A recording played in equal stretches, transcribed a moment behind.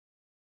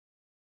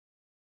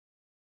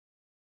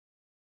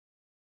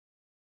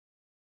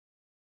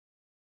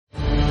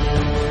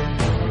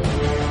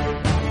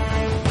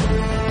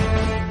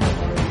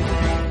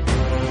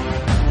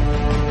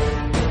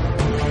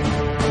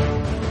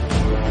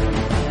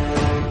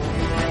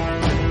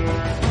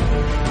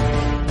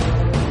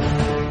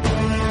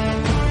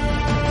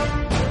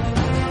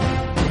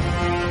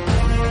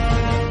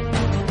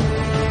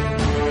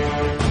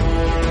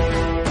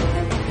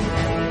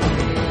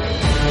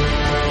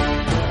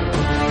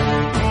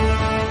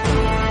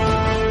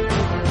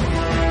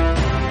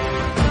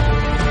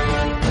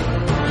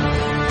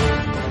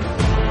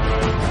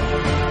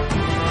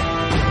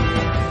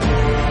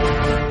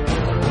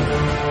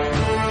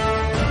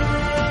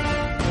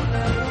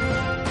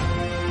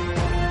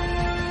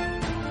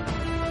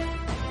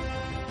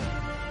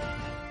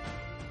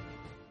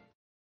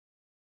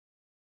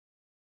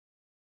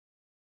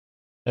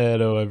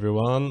Hello,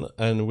 everyone,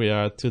 and we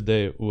are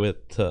today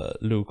with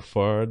Luke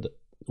Ford.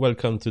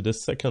 Welcome to the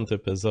second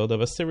episode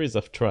of a series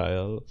of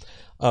trial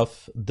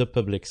of The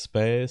Public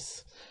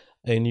Space,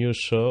 a new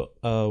show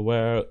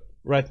where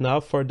right now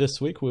for this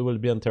week we will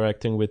be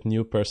interacting with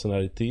new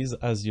personalities.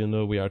 As you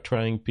know, we are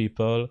trying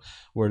people.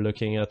 We're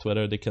looking at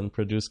whether they can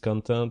produce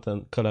content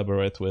and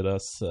collaborate with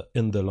us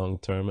in the long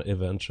term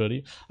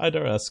eventually,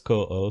 either as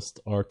co-host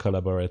or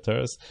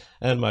collaborators.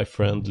 And my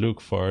friend Luke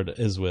Ford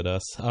is with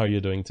us. How are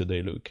you doing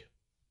today, Luke?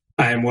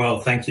 I am well,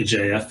 thank you,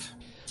 JF.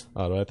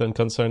 All right, and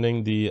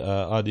concerning the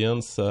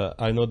audience,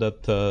 I know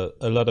that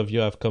a lot of you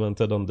have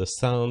commented on the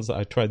sounds.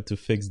 I tried to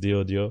fix the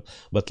audio,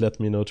 but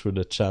let me know through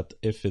the chat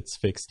if it's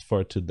fixed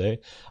for today.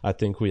 I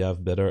think we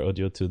have better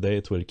audio today.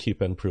 It will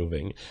keep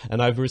improving.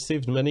 And I've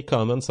received many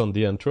comments on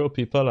the intro.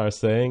 People are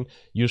saying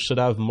you should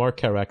have more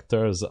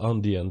characters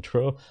on the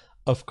intro.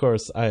 Of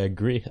course, I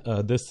agree.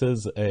 This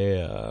is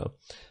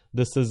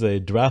a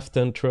draft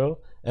intro,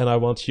 and I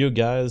want you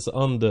guys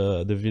on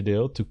the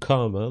video to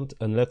comment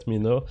and let me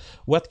know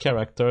what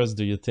characters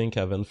do you think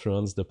have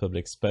influenced the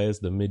public space,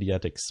 the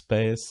mediatic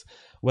space.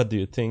 What do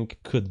you think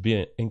could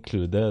be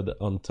included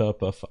on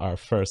top of our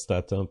first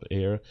attempt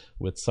here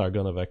with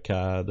Sargon of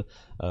Akkad?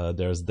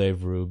 There's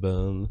Dave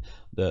Rubin.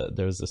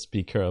 There's a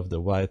speaker of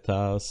the White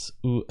House.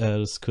 Who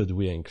else could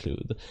we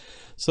include?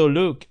 So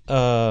Luke,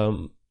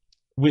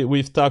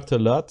 we've talked a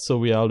lot, so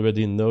we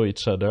already know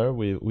each other.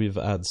 We've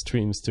had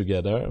streams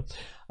together.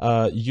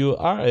 You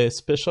are a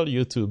special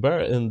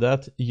YouTuber in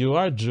that you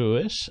are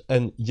Jewish,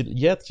 and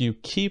yet you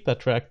keep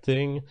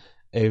attracting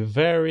a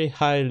very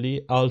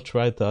highly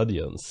alt-right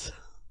audience.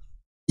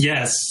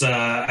 Yes,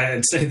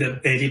 I'd say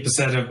that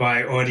 80% of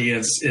my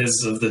audience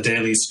is of the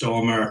Daily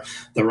Stormer,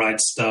 the right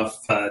stuff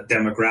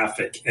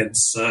demographic. And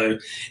so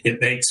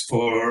it makes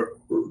for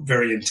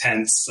very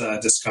intense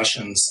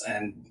discussions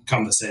and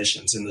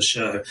conversations in the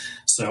show.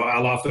 So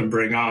I'll often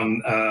bring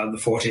on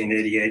the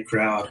 1488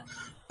 crowd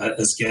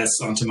as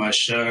guests onto my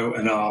show,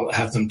 and I'll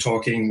have them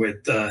talking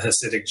with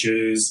Hasidic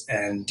Jews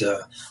and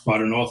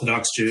modern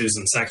Orthodox Jews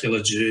and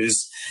secular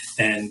Jews.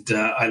 And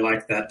I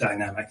like that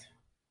dynamic.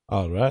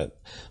 All right.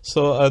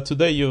 So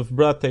today you've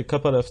brought a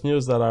couple of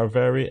news that are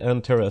very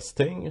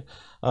interesting.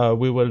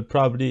 We will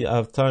probably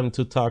have time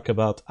to talk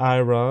about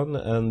Iran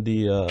and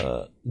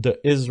the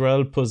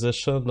Israel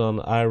position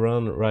on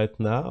Iran right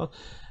now.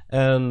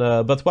 And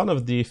but one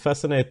of the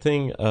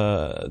fascinating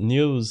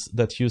news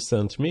that you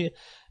sent me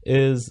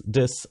is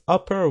this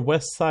Upper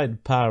West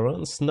Side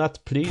parents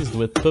not pleased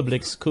with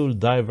public school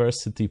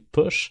diversity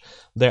push.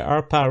 There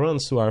are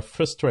parents who are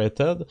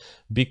frustrated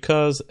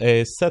because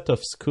a set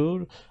of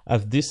schools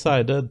have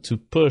decided to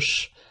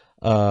push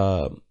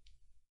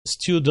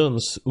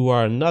students who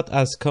are not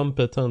as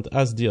competent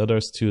as the other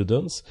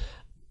students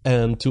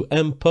and to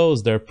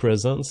impose their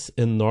presence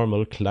in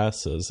normal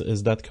classes.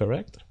 Is that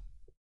correct?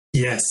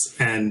 Yes,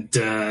 and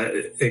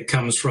it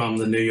comes from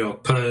the New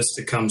York Post.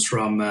 It comes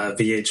from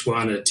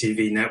VH1, a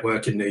TV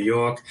network in New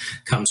York.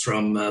 It comes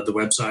from the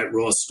website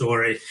Raw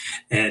Story,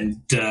 and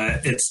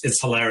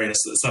it's hilarious.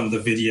 Some of the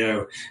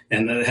video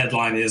and the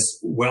headline is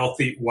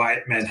 "Wealthy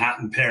White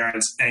Manhattan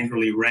Parents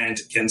Angrily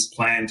Rant Against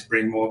Plan to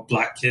Bring More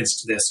Black Kids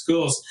to Their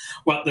Schools."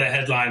 What the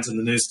headlines and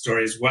the news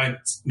stories won't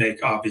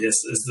make obvious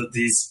is that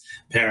these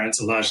parents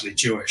are largely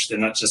Jewish. They're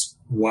not just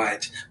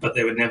white, but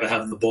they would never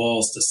have the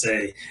balls to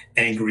say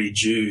angry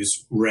Jews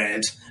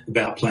rant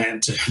about plan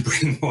to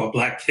bring more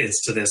black kids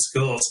to their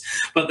schools.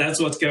 But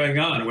that's what's going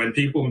on. When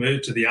people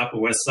move to the Upper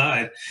West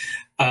Side,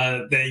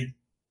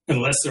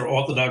 unless they're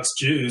Orthodox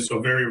Jews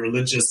or very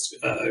religious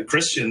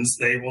Christians,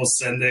 they will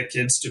send their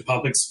kids to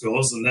public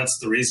schools, and that's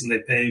the reason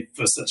they pay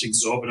for such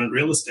exorbitant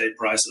real estate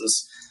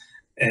prices.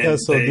 Yeah,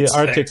 so the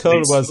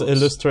article was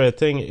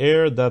illustrating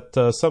here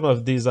that some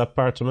of these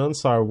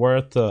apartments are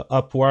worth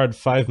upward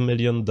 $5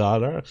 million.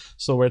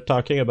 So we're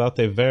talking about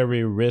a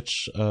very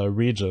rich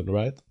region,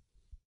 right?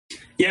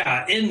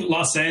 Yeah, in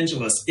Los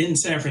Angeles, in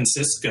San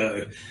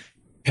Francisco,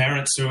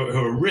 parents who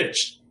are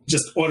rich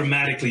just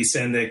automatically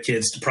send their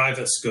kids to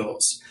private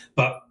schools.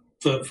 But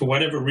for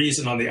whatever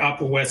reason, on the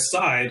Upper West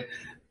Side,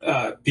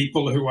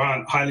 people who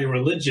aren't highly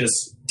religious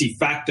de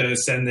facto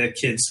send their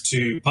kids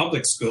to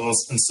public schools,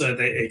 and so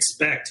they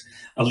expect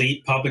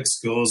elite public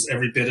schools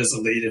every bit as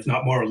elite, if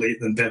not more elite,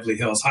 than Beverly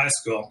Hills High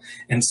School.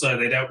 And so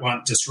they don't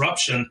want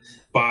disruption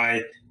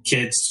by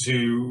kids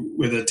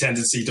with a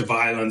tendency to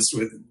violence,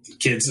 with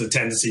kids a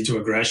tendency to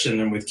aggression,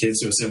 and with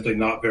kids who are simply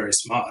not very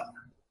smart.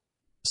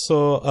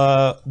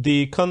 So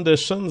the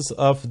conditions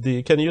of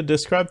can you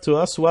describe to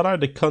us what are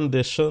the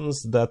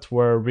conditions that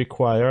were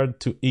required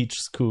to each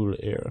school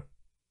here?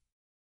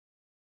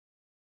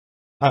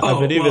 I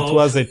believe it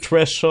was a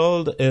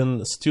threshold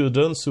in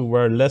students who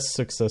were less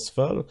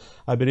successful.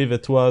 I believe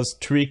it was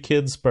 3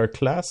 kids per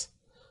class.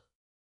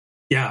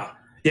 Yeah.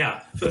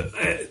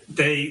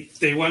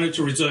 They wanted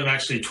to reserve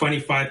actually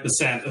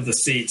 25% of the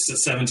seats at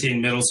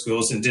 17 middle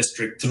schools in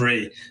District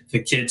 3 for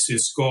kids who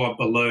score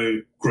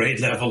below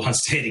grade level on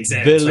state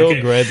exams.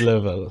 Below grade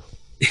level.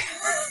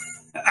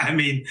 I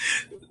mean,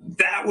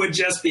 that would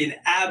just be an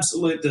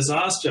absolute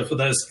disaster for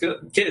those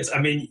kids. I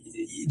mean,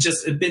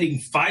 just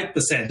admitting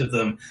 5% of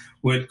them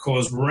would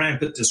cause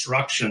rampant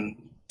disruption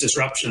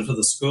for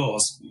the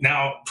schools.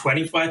 Now,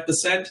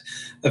 25%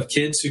 of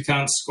kids who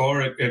can't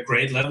score a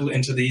grade level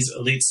into these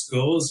elite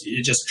schools,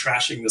 you're just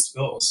trashing the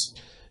schools.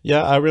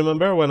 Yeah, I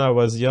remember when I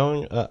was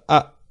young,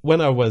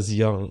 when I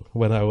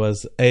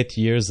was 8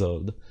 years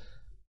old,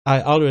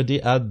 I already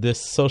had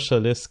this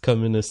socialist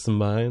communist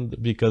mind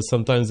because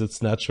sometimes it's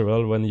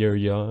natural when you're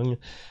young.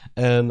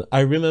 And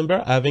I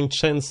remember having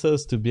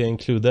chances to be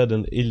included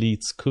in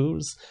elite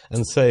schools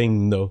and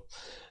saying no.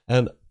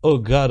 And oh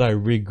God, I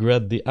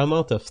regret the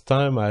amount of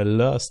time I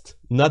lost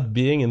not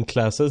being in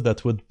classes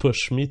that would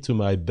push me to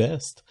my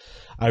best.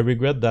 I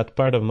regret that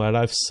part of my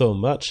life so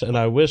much, and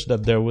I wish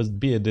that there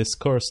would be a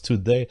discourse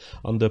today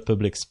on the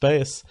public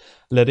space,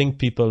 letting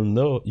people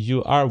know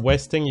you are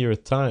wasting your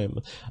time.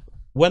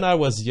 When I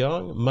was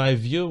young, my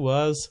view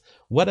was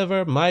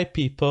whatever my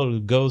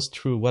people goes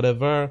through,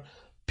 whatever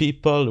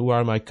people who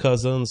are my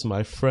cousins,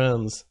 my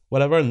friends,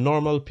 whatever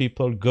normal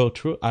people go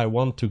through, I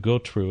want to go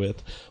through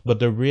it. But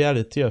the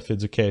reality of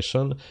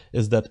education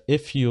is that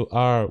if you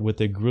are with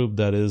a group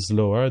that is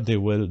lower, they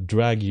will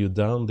drag you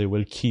down, they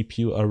will keep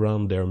you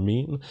around their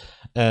mean.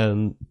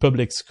 And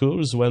public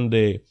schools, when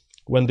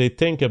they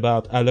think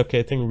about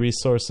allocating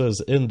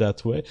resources in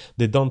that way,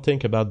 they don't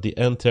think about the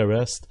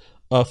interest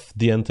of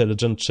the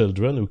intelligent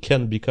children who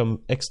can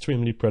become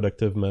extremely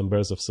productive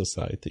members of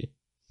society.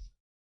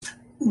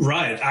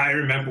 Right. I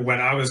remember when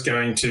I was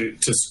going to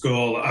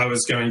school, I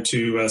was going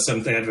to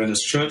Seventh-day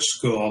Adventist church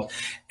school,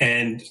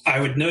 and I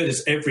would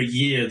notice every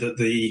year that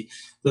the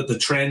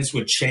trends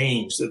would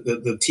change, that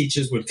the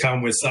teachers would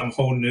come with some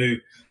whole new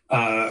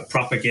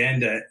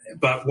propaganda.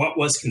 But what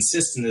was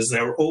consistent is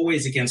they were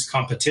always against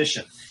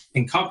competition.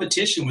 And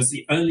competition was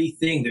the only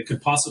thing that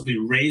could possibly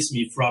raise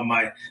me from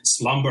my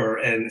slumber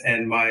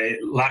and my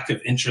lack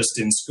of interest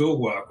in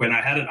schoolwork. When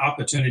I had an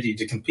opportunity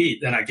to compete,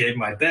 then I gave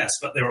my best,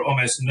 but there were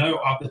almost no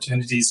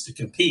opportunities to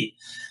compete.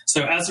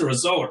 So as a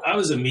result, I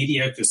was a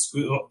mediocre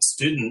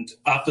student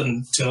up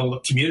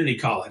until community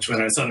college,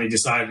 when I suddenly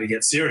decided to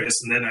get serious,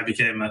 and then I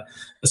became a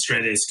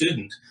straight-A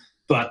student.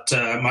 But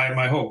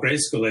my whole grade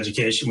school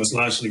education was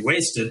largely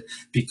wasted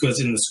because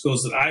in the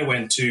schools that I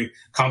went to,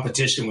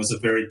 competition was a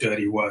very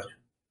dirty word.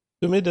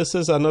 To me, this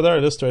is another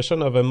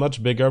illustration of a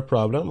much bigger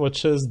problem,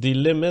 which is the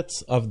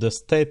limits of the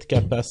state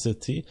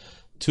capacity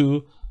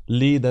to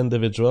lead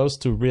individuals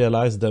to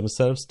realize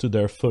themselves to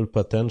their full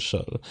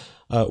potential.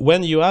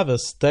 When you have a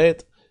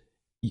state,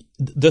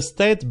 the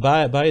state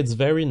by its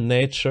very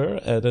nature,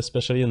 and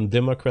especially in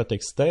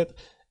democratic state,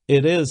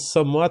 it is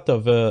somewhat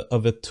of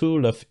a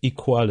tool of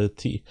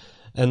equality.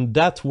 And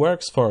that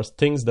works for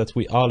things that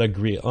we all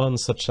agree on,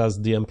 such as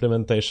the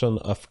implementation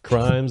of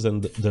crimes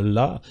and the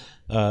law,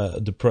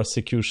 the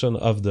prosecution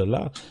of the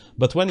law.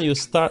 But when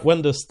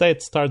the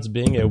state starts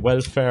being a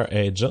welfare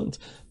agent,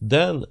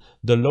 then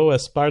the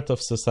lowest part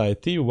of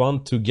society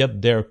want to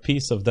get their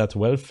piece of that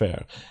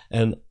welfare.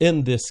 And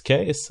in this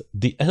case,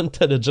 the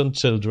intelligent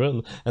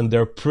children and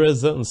their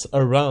presence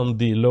around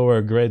the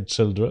lower grade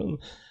children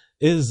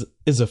is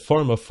a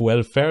form of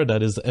welfare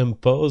that is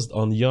imposed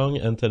on young,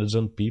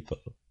 intelligent people.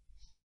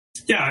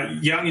 Yeah,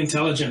 young,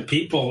 intelligent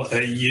people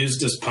are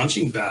used as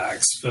punching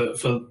bags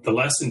for the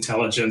less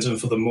intelligent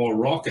and for the more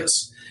raucous.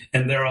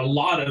 And there are a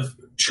lot of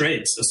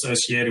traits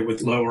associated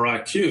with lower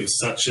IQ,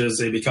 such as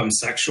they become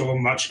sexual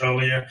much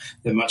earlier,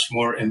 they're much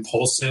more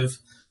impulsive,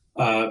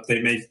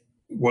 they make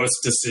worse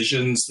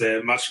decisions,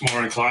 they're much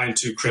more inclined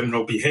to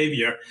criminal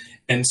behavior.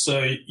 And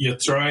so you're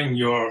throwing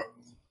your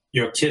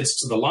kids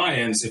to the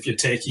lions if you're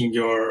taking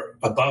your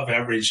above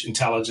average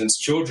intelligence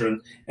children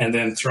and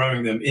then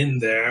throwing them in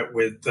there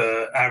with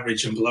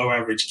average and below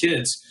average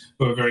kids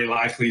who are very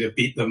likely to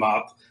beat them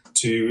up,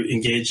 to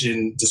engage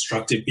in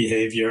destructive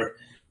behavior,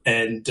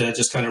 and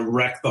just kind of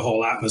wreck the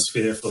whole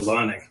atmosphere for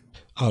learning.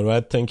 All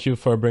right. Thank you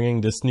for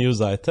bringing this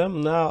news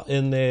item. Now,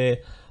 in a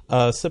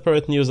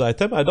separate news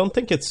item, I don't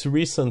think it's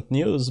recent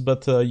news,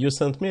 but you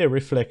sent me a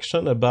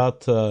reflection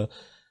about young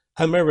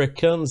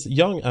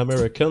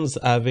Americans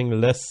having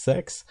less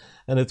sex,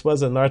 and it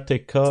was an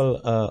article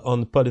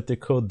on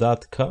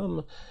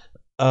Politico.com,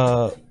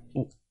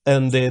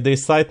 and they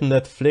cite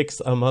Netflix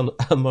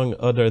among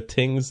other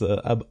things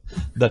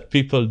that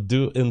people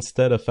do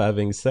instead of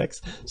having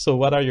sex. So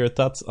what are your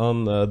thoughts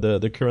on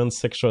the current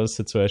sexual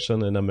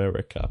situation in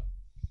America?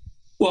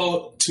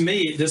 Well, to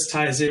me, this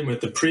ties in with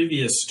the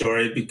previous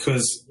story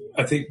because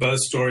I think both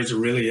stories are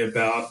really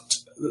about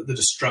the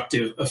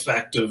destructive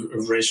effect of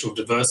racial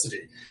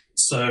diversity.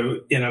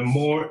 So in a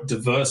more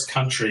diverse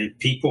country,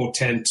 people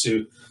tend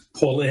to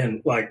pull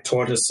in like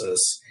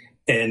tortoises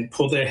and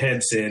pull their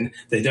heads in.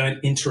 They don't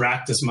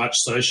interact as much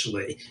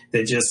socially.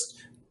 They just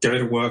go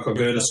to work or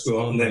go to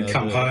school and then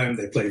come home.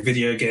 They play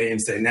video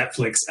games, they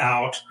Netflix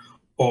out,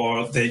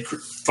 or they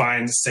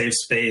find safe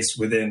space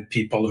within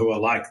people who are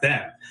like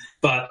them.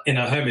 But in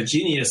a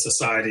homogeneous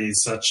society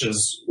such as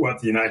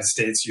what the United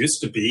States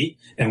used to be,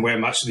 and where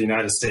much of the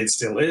United States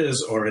still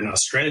is, or in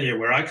Australia,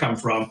 where I come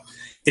from,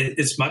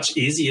 it's much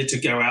easier to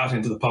go out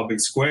into the public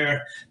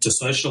square, to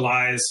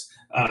socialize,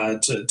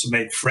 to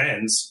make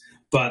friends.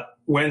 But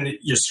when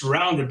you're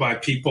surrounded by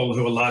people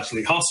who are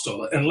largely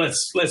hostile, and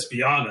let's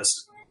be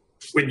honest,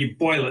 when you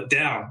boil it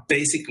down,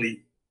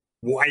 basically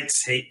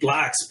whites hate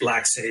blacks,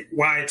 blacks hate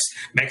whites,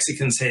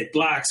 Mexicans hate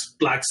blacks,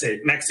 blacks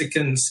hate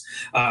Mexicans,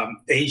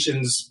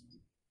 Asians,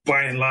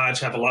 by and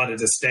large, have a lot of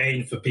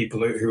disdain for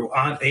people who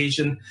aren't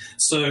Asian.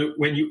 So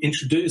when you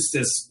introduce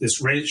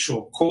this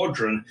racial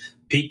cauldron,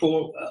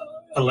 people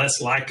are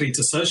less likely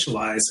to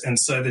socialize. And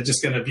so they're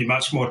just going to be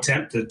much more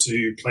tempted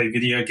to play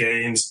video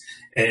games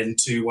and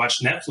to watch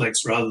Netflix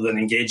rather than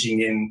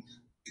engaging in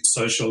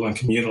social and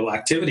communal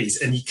activities.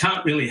 And you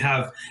can't really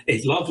have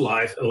a love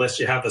life unless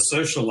you have a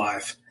social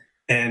life.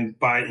 And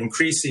by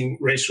increasing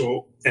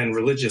racial and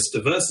religious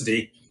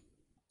diversity,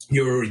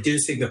 you're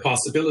reducing the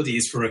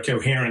possibilities for a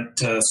coherent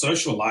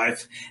social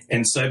life.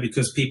 And so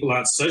because people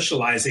aren't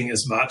socializing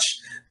as much,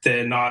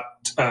 they're not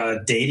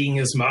dating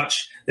as much,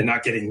 they're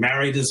not getting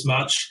married as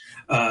much.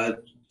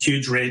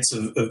 Huge rates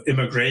of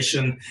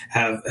immigration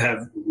have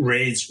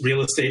raised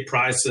real estate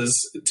prices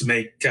to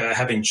make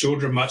having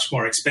children much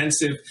more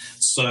expensive.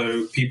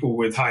 So people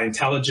with high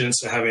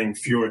intelligence are having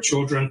fewer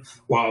children,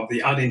 while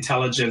the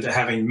unintelligent are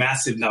having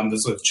massive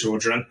numbers of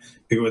children,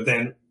 who are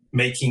then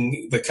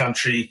making the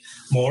country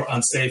more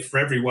unsafe for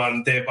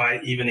everyone, thereby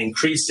even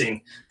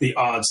increasing the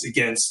odds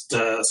against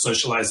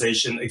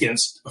socialization,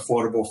 against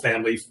affordable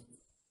family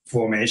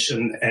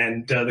formation,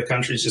 and the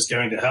country's just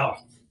going to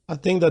hell. I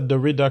think that the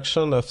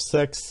reduction of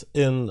sex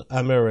in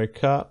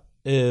America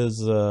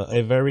is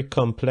a very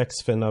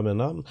complex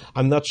phenomenon.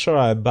 I'm not sure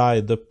I buy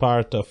the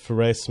part of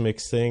race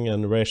mixing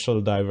and racial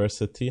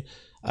diversity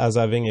as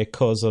having a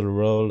causal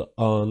role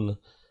on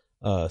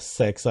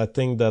sex. I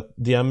think that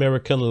the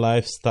American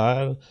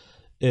lifestyle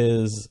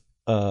is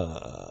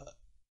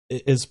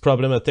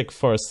problematic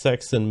for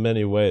sex in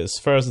many ways.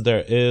 First,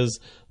 there is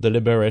the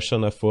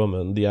liberation of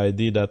women, the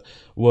idea that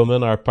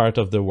women are part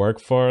of the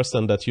workforce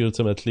and that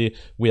ultimately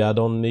we had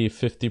only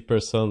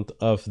 50%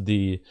 of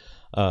the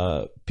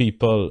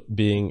people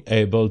being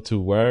able to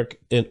work.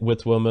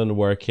 With women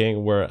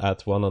working, we're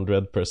at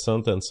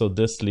 100%, and so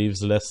this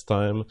leaves less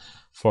time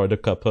for the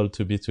couple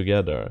to be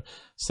together.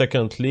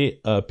 Secondly,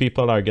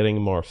 people are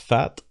getting more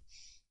fat.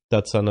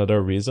 That's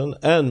another reason.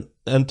 And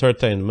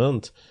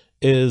entertainment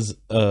is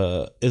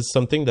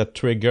something that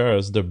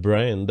triggers the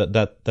brain,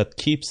 that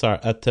keeps our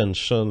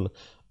attention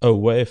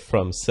away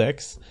from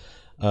sex.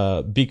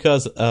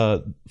 Because,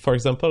 for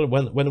example,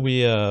 when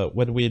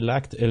we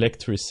lacked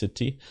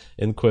electricity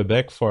in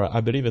Quebec for,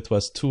 I believe it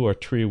was 2 or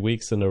 3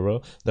 weeks in a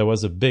row, there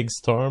was a big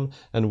storm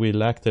and we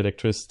lacked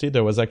electricity.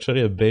 There was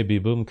actually a baby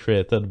boom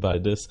created by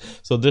this.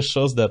 So this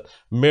shows that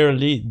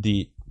merely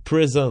the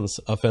presence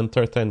of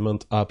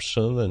entertainment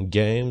options and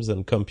games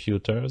and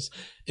computers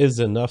is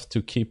enough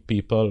to keep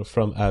people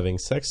from having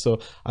sex. So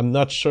I'm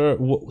not sure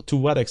to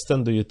what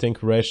extent do you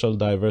think racial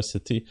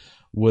diversity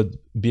would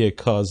be a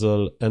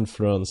causal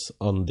influence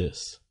on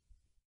this?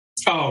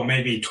 Oh,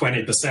 maybe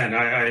 20%.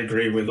 I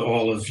agree with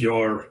all of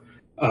your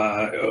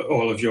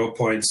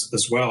points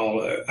as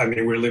well. I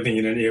mean, we're living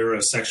in an era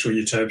of sexual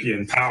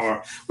utopian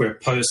power. We're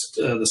post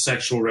the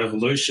sexual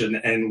revolution,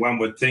 and one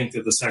would think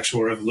that the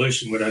sexual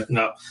revolution would open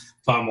up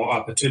far more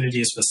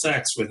opportunities for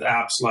sex with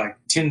apps like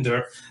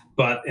Tinder.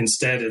 But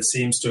instead, it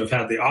seems to have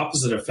had the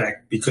opposite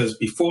effect, because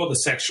before the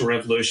sexual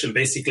revolution,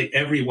 basically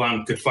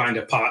everyone could find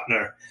a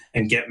partner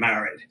and get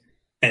married.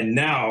 And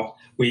now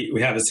we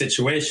have a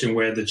situation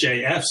where the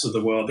JFs of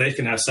the world, they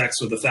can have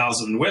sex with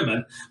 1,000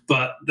 women,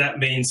 but that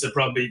means that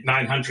probably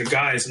 900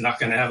 guys are not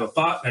going to have a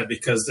partner,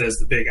 because there's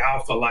the big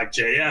alpha like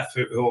JF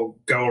who will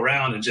go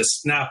around and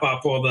just snap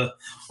up all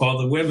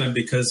the women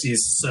because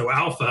he's so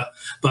alpha.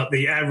 But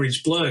the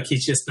average bloke,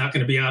 he's just not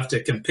going to be able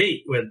to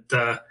compete with,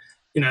 the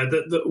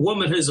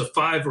woman who's a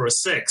 5 or a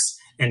 6.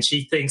 And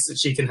she thinks that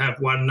she can have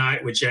one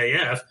night with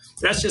JF,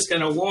 that's just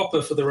going to warp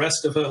her for the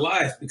rest of her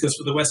life, because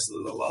for the rest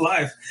of her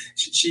life,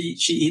 she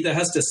either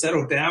has to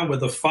settle down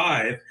with a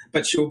 5,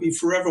 but she'll be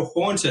forever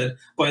haunted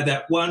by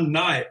that one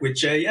night with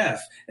JF.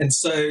 And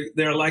so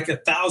there are like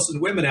 1,000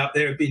 women out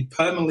there who've been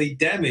permanently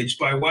damaged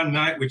by one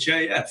night with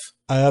JF.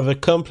 I have a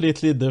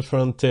completely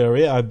different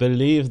theory. I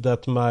believe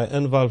that my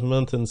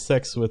involvement in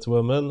sex with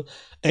women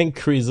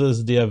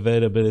increases the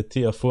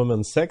availability of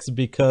women's sex,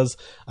 because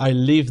I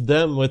leave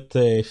them with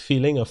a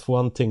feeling of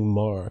wanting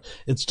more.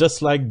 It's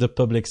just like the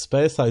public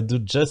space. I do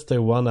just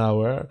a 1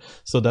 hour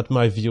so that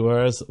my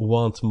viewers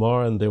want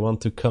more and they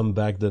want to come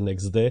back the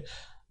next day.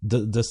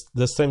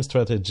 The same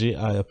strategy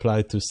I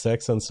apply to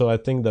sex, and so I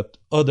think that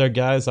other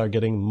guys are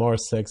getting more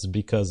sex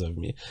because of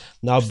me.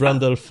 Now,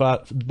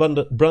 Brundlefly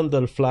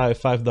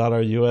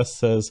 $5 US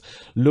says,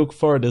 Luke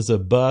Ford is a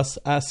boss.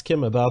 Ask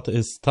him about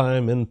his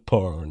time in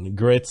porn.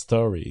 Great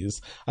stories.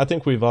 I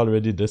think we've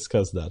already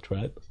discussed that,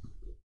 right?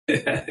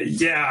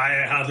 Yeah,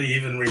 I hardly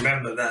even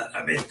remember that.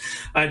 I mean,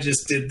 I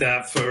just did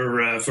that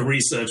for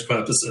research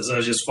purposes. I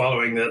was just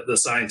following the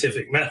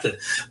scientific method.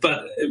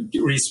 But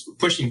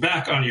pushing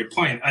back on your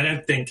point, I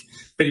don't think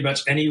pretty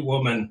much any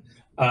woman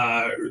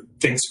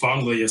thinks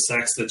fondly of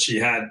sex that she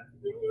had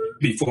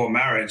before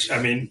marriage.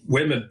 I mean,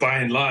 women by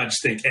and large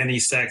think any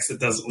sex that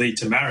doesn't lead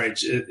to marriage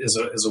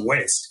is a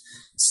waste.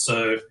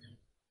 So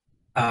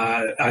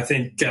I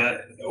think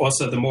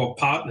also the more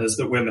partners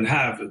that women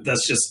have,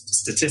 that's just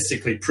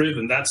statistically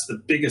proven. That's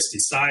the biggest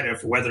decider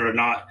for whether or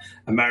not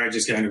a marriage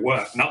is going to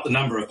work. Not the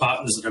number of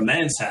partners that a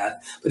man's had,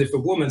 but if a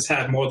woman's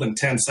had more than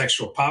 10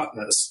 sexual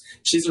partners,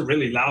 she's a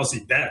really lousy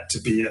bet to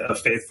be a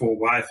faithful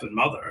wife and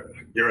mother.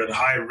 You're at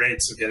high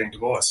rates of getting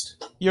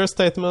divorced. Your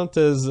statement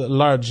is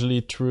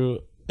largely true.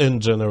 In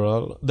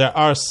general, there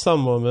are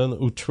some women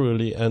who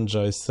truly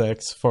enjoy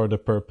sex for the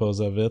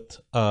purpose of it.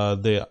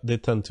 They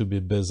tend to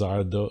be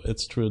bizarre, though.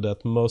 It's true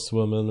that most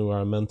women who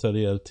are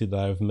mentally healthy that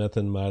I've met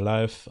in my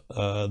life,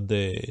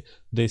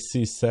 they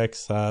see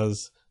sex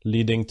as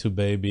leading to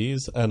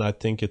babies, and I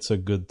think it's a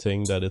good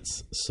thing that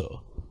it's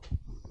so.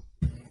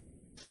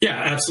 Yeah,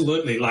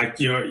 absolutely. Like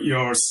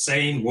your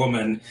sane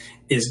woman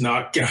is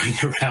not going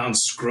around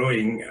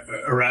screwing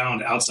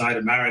around outside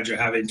of marriage or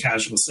having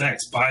casual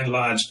sex. By and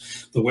large,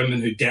 the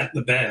women who get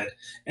the bed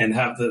and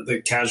have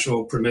the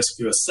casual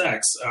promiscuous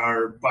sex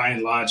are by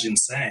and large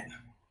insane.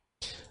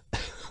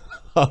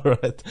 All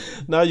right.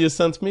 Now you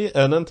sent me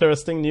an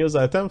interesting news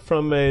item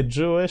from a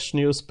Jewish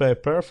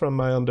newspaper, from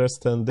my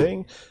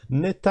understanding.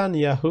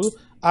 Netanyahu,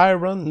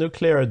 Iran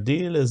nuclear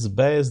deal is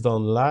based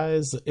on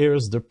lies.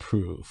 Here's the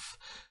proof.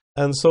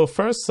 And so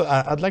first,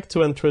 I'd like to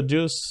get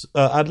introduced,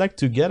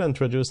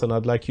 and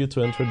I'd like you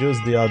to introduce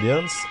the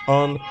audience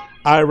on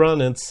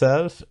Iran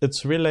itself,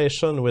 its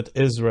relation with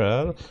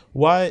Israel.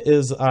 Why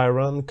is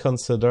Iran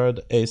considered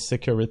a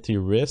security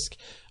risk?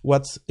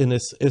 What's in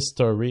its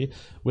history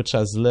which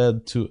has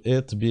led to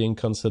it being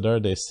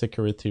considered a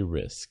security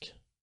risk?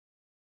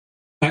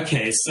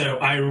 Okay,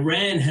 so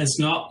Iran has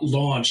not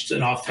launched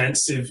an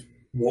offensive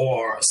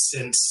war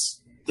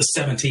since the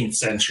 17th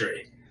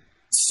century.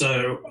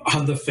 So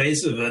on the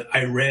face of it,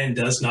 Iran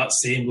does not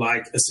seem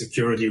like a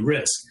security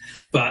risk.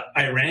 But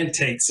Iran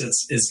takes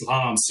its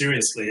Islam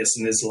seriously. It's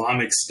an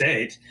Islamic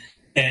state.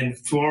 And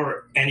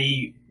for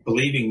any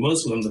believing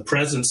Muslim, the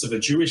presence of a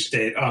Jewish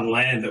state on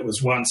land that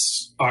was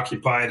once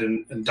occupied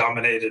and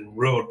dominated and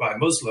ruled by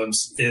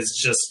Muslims is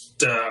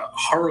just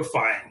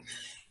horrifying.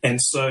 And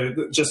so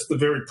just the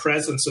very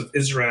presence of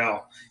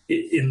Israel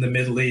in the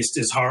Middle East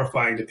is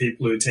horrifying to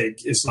people who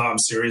take Islam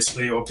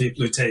seriously or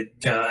people who take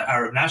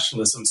Arab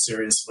nationalism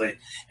seriously.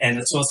 And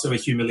it's also a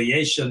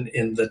humiliation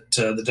in that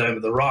the Dome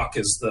of the Rock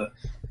is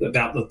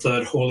about the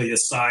third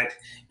holiest site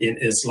in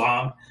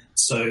Islam.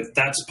 So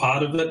that's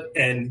part of it.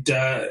 And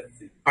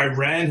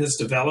Iran has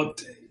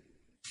developed,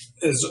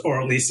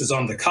 or at least is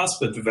on the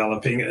cusp of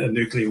developing, a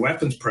nuclear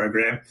weapons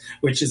program,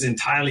 which is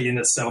entirely in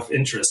its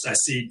self-interest. I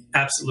see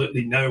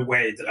absolutely no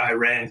way that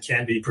Iran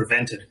can be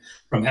prevented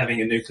from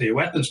having a nuclear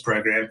weapons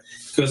program,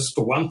 because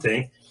for one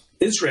thing,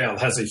 Israel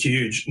has a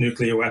huge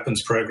nuclear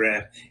weapons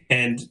program,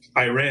 and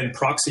Iran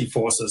proxy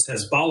forces,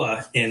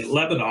 Hezbollah in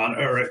Lebanon,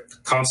 are at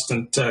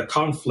constant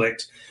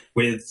conflict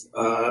with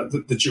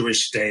the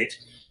Jewish state.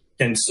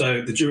 And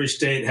so the Jewish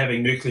state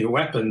having nuclear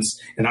weapons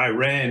and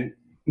Iran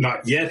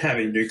not yet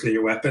having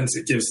nuclear weapons,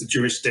 it gives the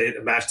Jewish state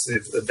a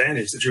massive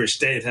advantage. The Jewish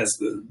state has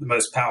the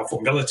most powerful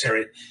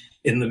military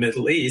in the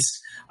Middle East.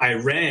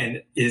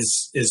 Iran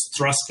is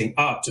thrusting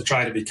up to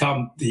try to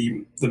become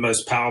the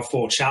most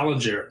powerful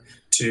challenger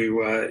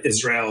to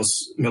Israel's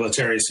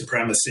military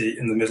supremacy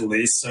in the Middle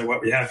East. So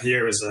what we have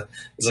here is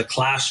a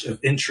clash of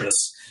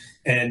interests.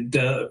 And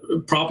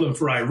the problem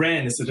for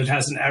Iran is that it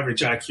has an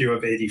average IQ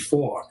of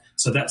 84.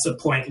 So that's a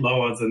point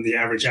lower than the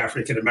average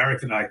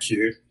African-American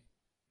IQ.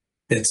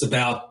 It's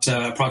about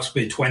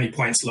approximately 20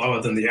 points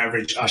lower than the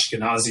average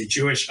Ashkenazi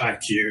Jewish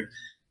IQ.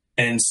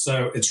 And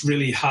so it's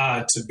really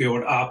hard to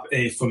build up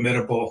a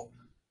formidable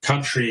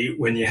country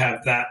when you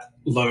have that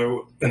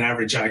low an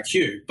average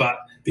IQ. But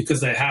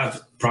because they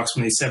have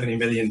approximately 70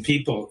 million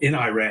people in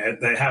Iran,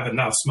 they have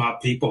enough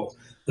smart people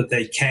that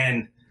they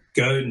can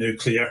go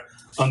nuclear.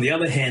 On the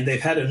other hand, they've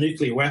had a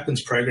nuclear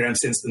weapons program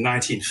since the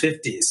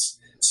 1950s.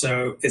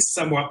 So it's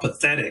somewhat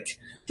pathetic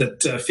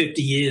that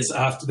 50 years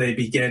after they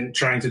began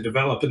trying to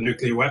develop a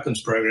nuclear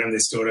weapons program, they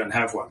still don't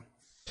have one.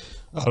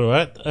 All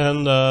right.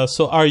 And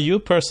so are you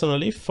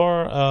personally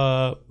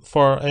for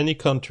any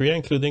country,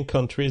 including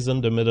countries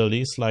in the Middle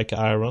East like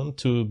Iran,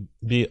 to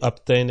be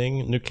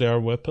obtaining nuclear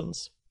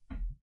weapons?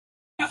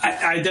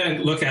 I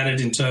don't look at it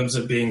in terms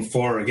of being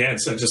for or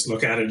against. I just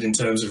look at it in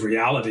terms of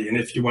reality. And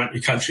if you want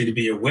your country to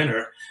be a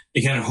winner,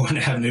 you're going to want to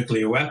have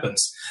nuclear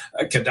weapons.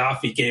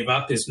 Gaddafi gave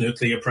up his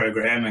nuclear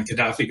program and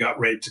Gaddafi got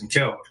raped and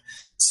killed.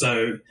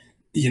 So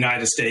the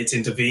United States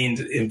intervened,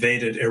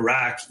 invaded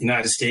Iraq. The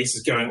United States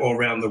is going all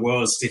around the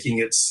world, sticking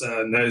its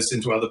nose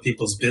into other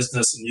people's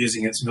business and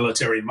using its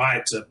military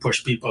might to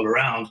push people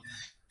around.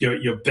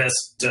 your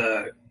best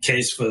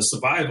case for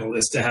survival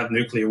is to have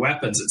nuclear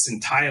weapons. It's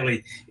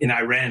entirely in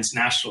Iran's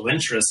national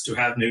interest to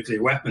have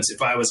nuclear weapons.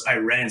 If I was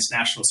Iran's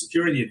national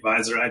security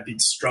advisor, I'd be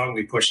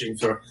strongly pushing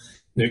for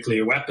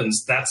nuclear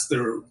weapons. That's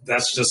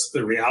just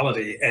the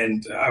reality.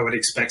 And I would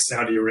expect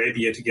Saudi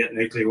Arabia to get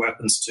nuclear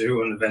weapons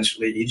too, and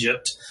eventually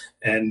Egypt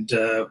and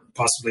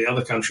possibly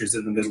other countries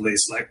in the Middle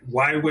East. Like,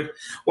 why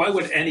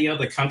would any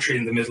other country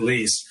in the Middle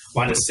East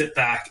want to sit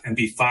back and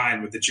be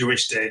fine with the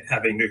Jewish state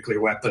having nuclear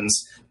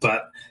weapons?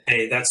 But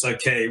hey, that's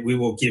okay. We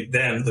will give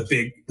them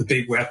the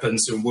big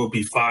weapons, and we'll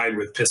be fine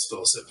with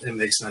pistols. It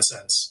makes no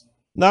sense.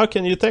 Now,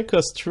 can you take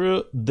us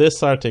through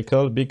this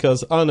article?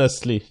 Because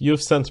honestly,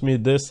 you've sent me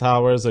this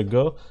hours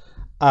ago.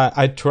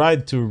 I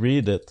tried to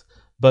read it,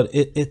 but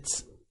it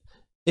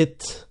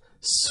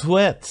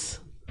sweats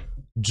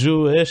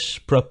Jewish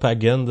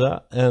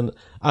propaganda, and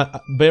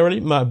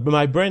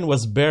my brain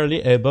was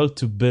barely able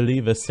to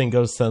believe a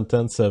single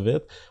sentence of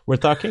it. We're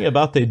talking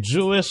about a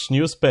Jewish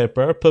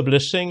newspaper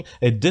publishing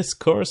a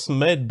discourse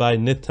made by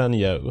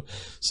Netanyahu.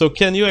 So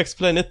can you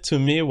explain it to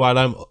me while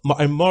I'm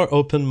more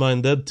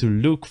open-minded to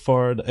Luke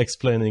Ford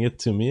explaining it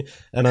to me,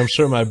 and I'm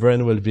sure my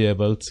brain will be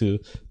able to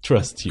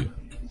trust you.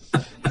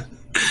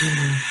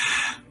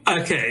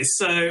 Okay,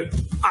 so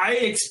I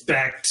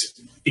expect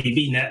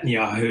Bibi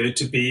Netanyahu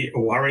to be a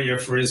warrior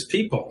for his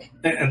people,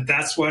 and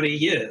that's what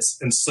he is.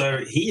 And so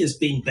he has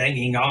been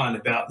banging on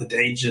about the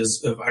dangers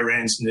of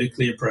Iran's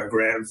nuclear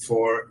program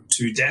for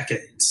 2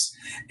 decades.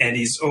 And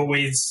it's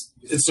always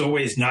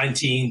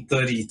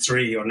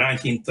 1933 or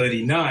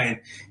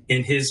 1939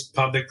 in his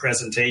public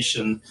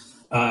presentation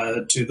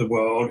to the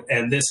world.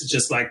 And this is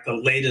just like the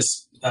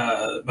latest,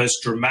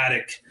 most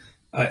dramatic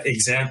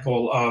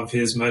example of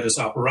his modus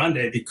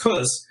operandi,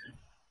 because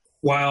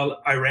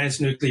while Iran's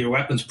nuclear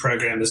weapons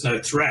program is no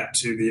threat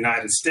to the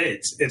United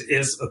States, it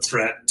is a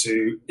threat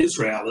to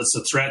Israel. It's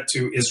a threat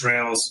to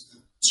Israel's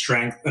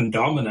strength and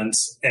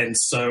dominance. And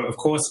so, of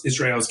course,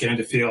 Israel is going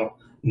to feel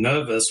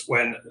nervous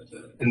when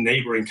a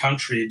neighboring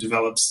country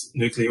develops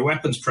nuclear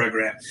weapons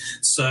program.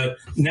 So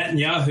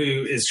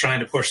Netanyahu is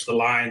trying to push the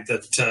line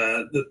that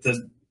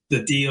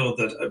the deal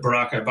that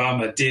Barack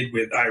Obama did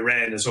with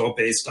Iran is all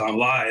based on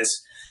lies.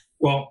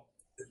 Well,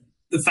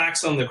 the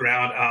facts on the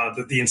ground are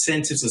that the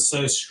incentives are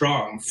so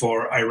strong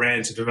for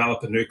Iran to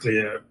develop a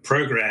nuclear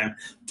program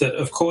that,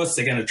 of course,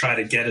 they're going to try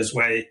to get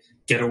away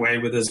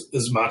with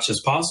as much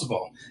as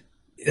possible.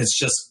 It's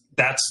just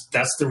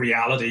that's the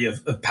reality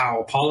of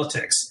power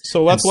politics.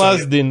 So what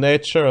was the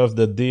nature of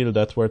the deal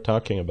that we're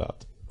talking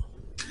about?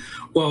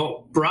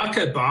 Well, Barack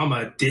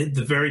Obama did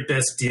the very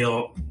best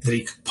deal that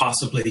he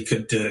possibly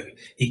could do.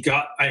 He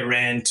got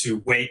Iran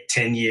to wait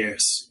 10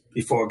 years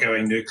before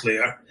going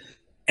nuclear.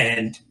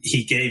 And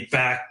he gave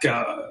back,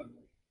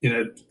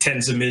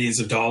 tens of millions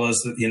of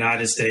dollars that the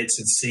United States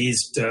had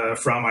seized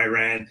from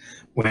Iran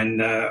when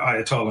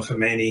Ayatollah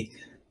Khomeini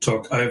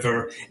took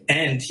over.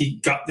 And he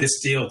got this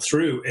deal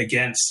through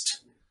against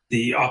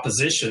the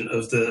opposition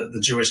of the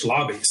Jewish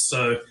lobby.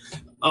 So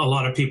a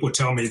lot of people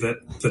tell me that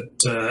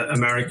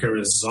America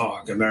is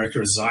Zog,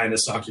 America is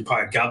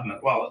Zionist-occupied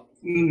government. Well,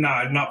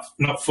 no,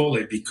 not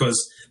fully, because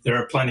there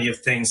are plenty of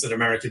things that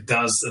America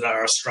does that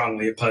are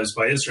strongly opposed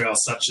by Israel,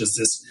 such as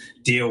this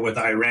deal with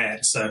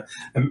Iran. So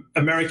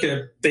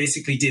America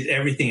basically did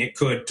everything it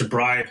could to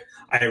bribe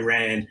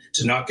Iran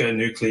to not go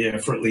nuclear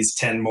for at least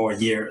 10 more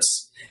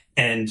years.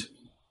 And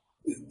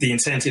the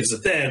incentives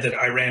are there that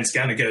Iran's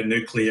going to go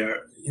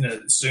nuclear,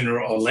 sooner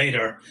or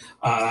later.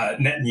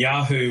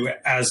 Netanyahu,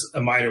 as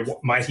a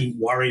mighty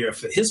warrior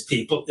for his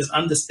people, is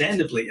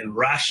understandably and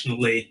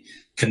rationally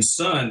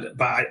concerned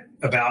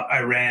about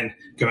Iran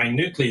going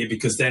nuclear,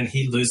 because then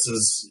he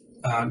loses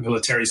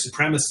military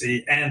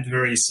supremacy, and the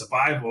very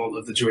survival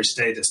of the Jewish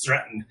state is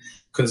threatened,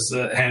 because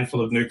a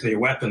handful of nuclear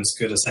weapons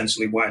could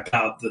essentially wipe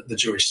out the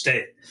Jewish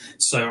state.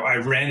 So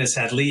Iran has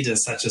had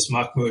leaders such as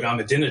Mahmoud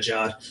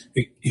Ahmadinejad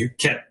who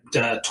kept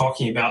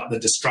talking about the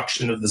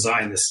destruction of the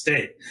Zionist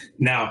state.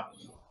 Now,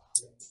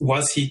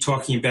 was he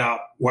talking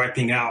about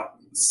wiping out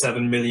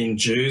 7 million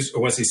Jews,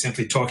 or was he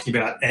simply talking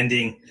about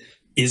ending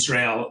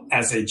Israel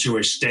as a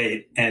Jewish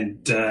state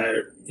and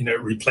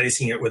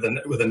replacing it with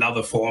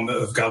another form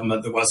of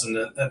government that wasn't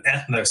an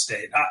ethno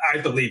state? I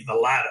believe the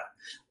latter.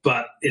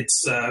 But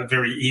it's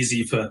very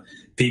easy for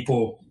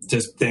people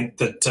to think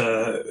that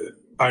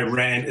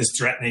Iran is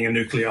threatening a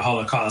nuclear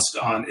holocaust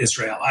on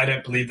Israel. I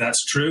don't believe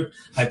that's true.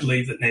 I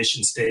believe that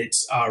nation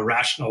states are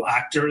rational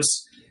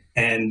actors,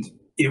 and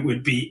it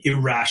would be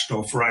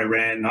irrational for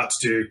Iran not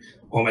to do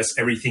almost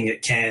everything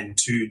it can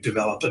to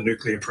develop a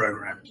nuclear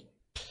program.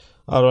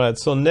 All right,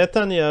 so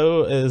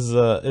Netanyahu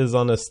is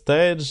on a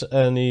stage,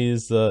 and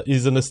he's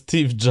in a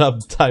Steve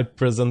Jobs type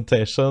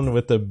presentation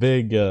with a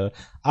big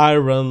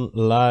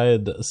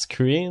iron-lined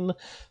screen.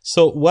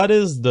 So what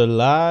is the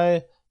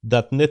lie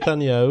that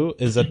Netanyahu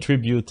is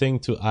attributing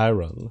to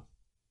Iran?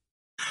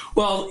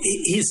 Well,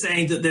 he's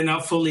saying that they're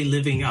not fully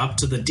living up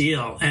to the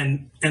deal.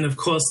 And of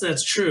course,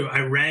 that's true.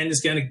 Iran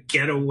is going to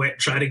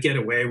try to get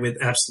away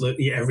with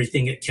absolutely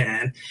everything it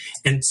can.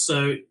 And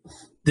so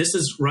this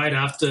is right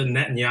after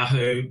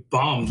Netanyahu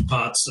bombed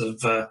parts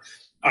of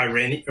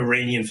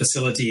Iranian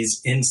facilities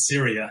in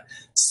Syria.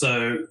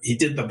 So he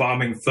did the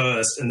bombing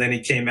first, and then he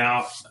came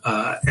out.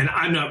 And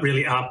I'm not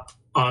really up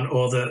on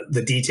all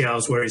the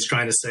details where he's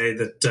trying to say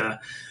that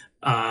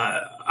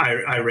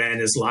Iran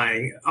is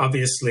lying.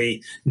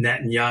 Obviously,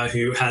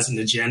 Netanyahu has an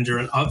agenda,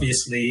 and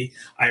obviously,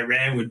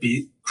 Iran would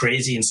be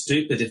crazy and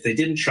stupid if they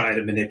didn't try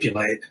to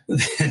manipulate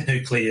the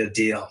nuclear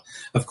deal.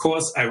 Of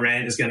course,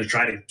 Iran is going to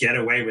try to get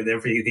away with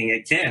everything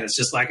it can. It's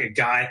just like a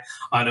guy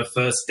on a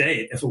first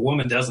date. If a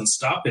woman doesn't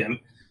stop him,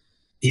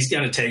 he's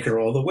going to take her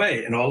all the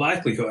way in all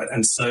likelihood.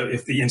 And so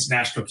if the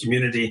international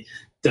community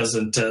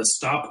doesn't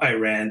stop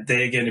Iran,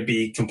 they're going to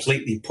be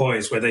completely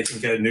poised where they can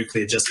go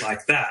nuclear just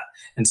like that.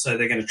 And so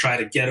they're going to try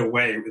to get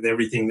away with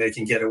everything they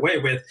can get away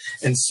with.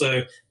 And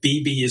so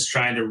Bibi is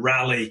trying to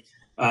rally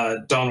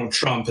Donald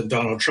Trump and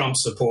Donald Trump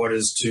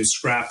supporters to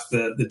scrap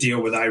the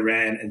deal with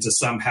Iran and to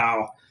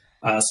somehow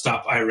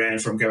stop Iran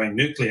from going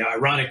nuclear.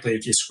 Ironically,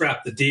 if you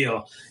scrap the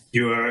deal,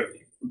 you are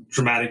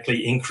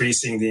dramatically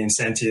increasing the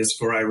incentives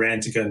for Iran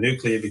to go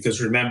nuclear, because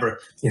remember,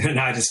 the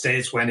United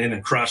States went in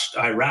and crushed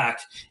Iraq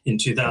in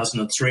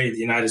 2003. The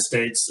United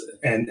States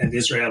and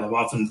Israel have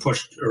often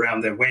pushed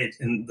around their weight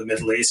in the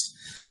Middle East.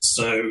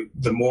 So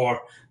the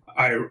more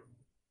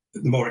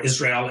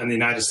Israel and the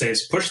United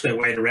States push their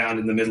weight around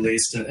in the Middle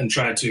East and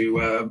try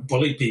to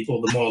bully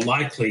people, the more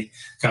likely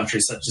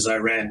countries such as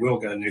Iran will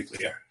go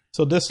nuclear.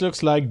 So this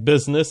looks like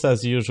business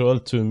as usual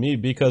to me,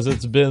 because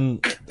it's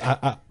been,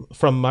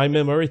 from my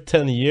memory,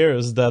 10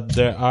 years that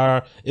there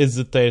are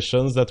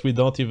hesitations, that we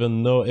don't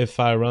even know if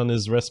Iran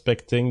is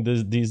respecting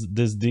this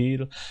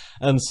deal.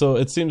 And so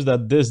it seems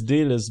that this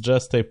deal is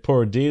just a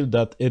poor deal,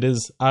 that it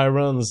is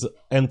Iran's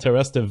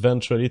interest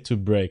eventually to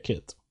break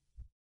it.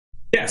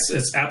 Yes,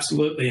 it's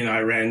absolutely in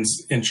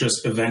Iran's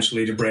interest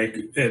eventually to break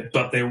it,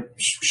 but they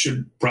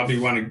should probably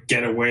want to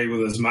get away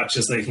with as much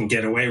as they can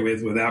get away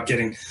with without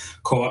getting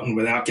caught and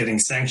without getting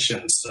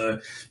sanctions. So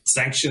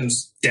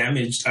sanctions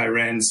damaged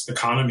Iran's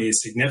economy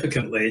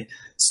significantly.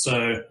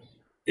 So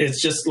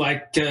it's just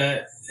like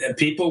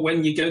people,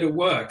 when you go to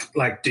work,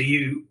 like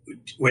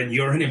when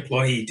you're an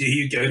employee, do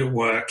you go to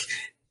work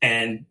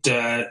and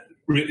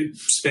really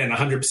spend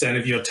 100%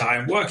 of your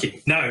time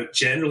working? No,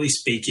 generally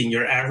speaking,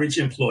 your average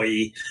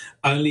employee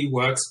only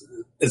works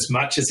as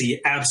much as he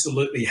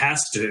absolutely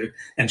has to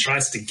and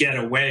tries to get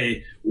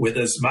away with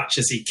as much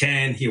as he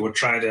can. He will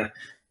try to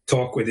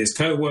talk with his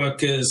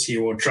coworkers. He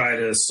will try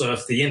to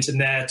surf the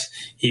internet.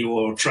 He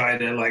will try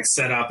to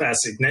set up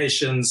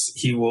assignations.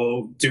 He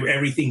will do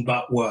everything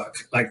but work.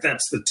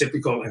 That's the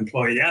typical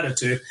employee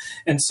attitude.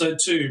 And so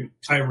too,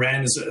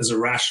 Iran is a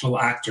rational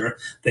actor.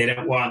 They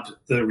don't want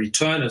the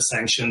return of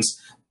sanctions,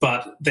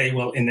 but they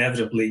will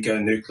inevitably go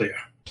nuclear.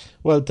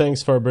 Well,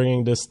 thanks for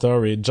bringing this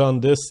story. John,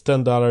 this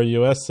 $10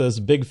 US says,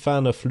 big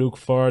fan of Luke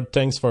Ford.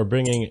 Thanks for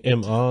bringing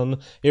him on.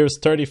 Here's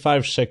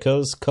 35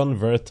 shekels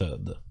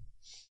converted.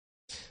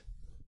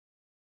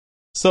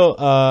 So,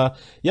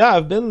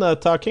 I've been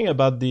talking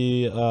about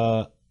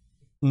the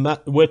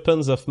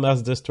weapons of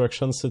mass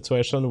destruction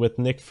situation with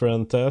Nick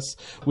Fuentes.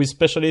 We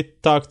especially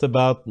talked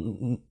about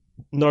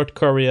North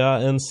Korea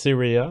and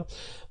Syria,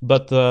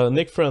 but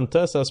Nick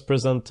Fuentes has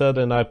presented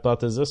an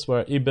hypothesis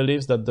where he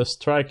believes that the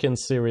strike in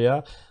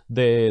Syria,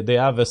 they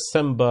have a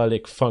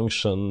symbolic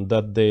function,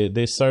 that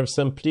they serve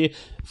simply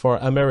for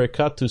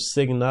America to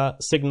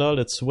signal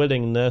its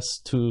willingness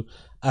to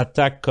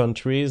attack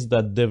countries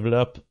that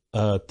develop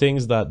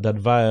things that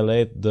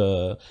violate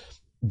the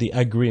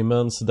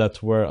agreements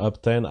that were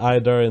obtained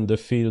either in the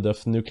field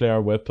of nuclear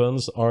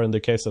weapons or, in the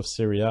case of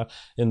Syria,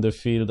 in the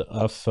field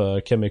of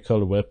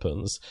chemical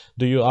weapons.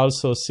 Do you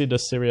also see the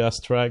Syria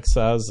strikes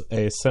as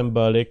a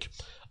symbolic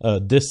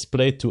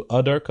display to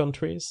other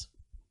countries?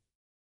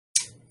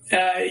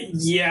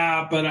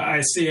 Yeah, but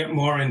I see it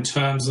more in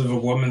terms of a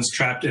woman's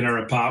trapped in her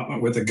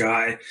apartment with a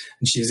guy,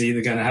 and she's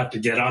either going to have to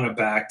get on her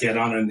back, get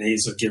on her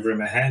knees, or give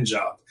him a hand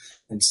job.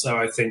 And so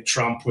I think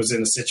Trump was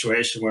in a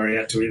situation where he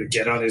had to either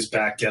get on his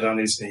back, get on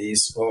his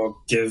knees, or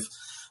give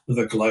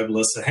the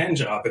globalists a hand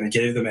job. And he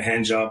gave them a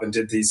hand job and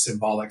did these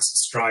symbolic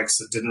strikes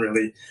that didn't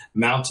really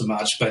amount to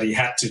much, but he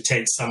had to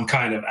take some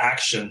kind of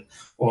action,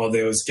 or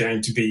there was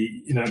going to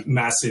be,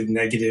 massive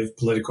negative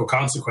political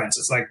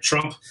consequences. Like,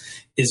 Trump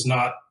is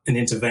not an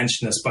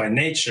interventionist by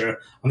nature.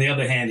 On the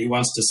other hand, he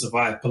wants to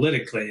survive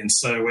politically. And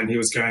so when he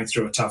was going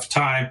through a tough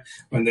time,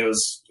 when there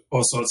was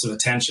all sorts of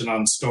attention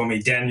on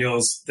Stormy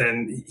Daniels,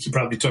 then he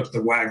probably took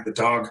the wag the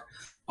dog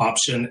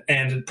option.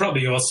 And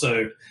probably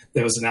also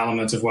there was an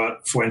element of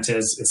what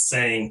Fuentes is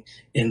saying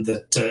in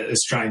that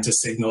is trying to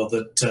signal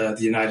that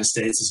the United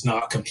States is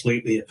not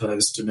completely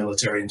opposed to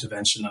military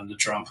intervention under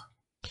Trump.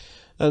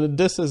 And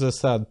this is a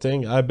sad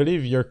thing. I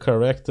believe you're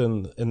correct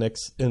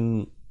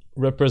in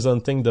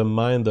representing the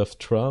mind of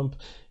Trump.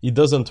 He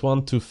doesn't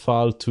want to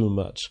fall too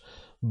much.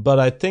 But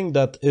I think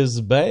that his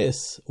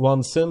base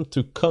wants him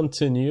to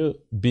continue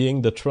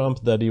being the Trump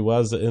that he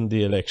was in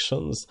the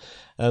elections.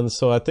 And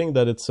so I think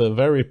that it's a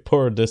very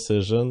poor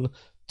decision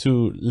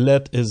to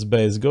let his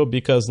base go,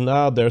 because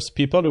now there's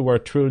people who are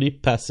truly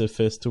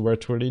pacifist, who are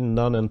truly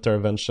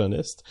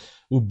non-interventionist,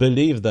 who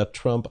believe that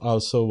Trump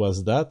also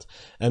was that.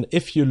 And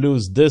if you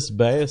lose this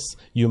base,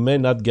 you may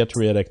not get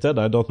reelected.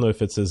 I don't know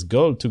if it's his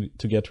goal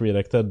to get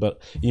reelected,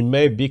 but he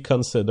may be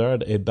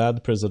considered a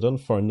bad president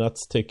for not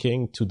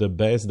sticking to the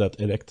base that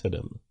elected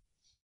him.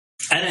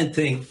 I don't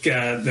think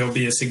there'll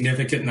be a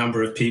significant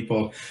number of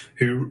people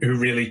who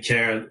really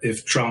care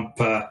if Trump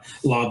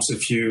lobs a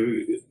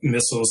few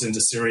missiles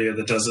into Syria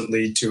that doesn't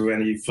lead to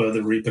any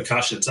further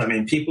repercussions. I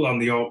mean, people on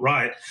the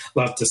alt-right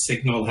love to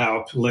signal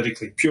how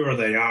politically pure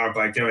they are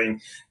by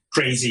going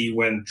crazy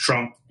when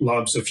Trump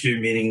lobs a few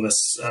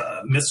meaningless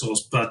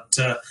missiles. But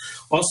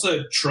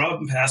also,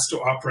 Trump has to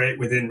operate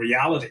within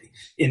reality.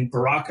 In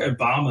Barack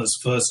Obama's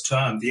first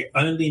term, the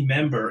only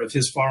member of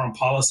his foreign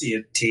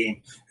policy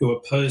team who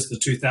opposed the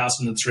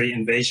 2003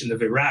 invasion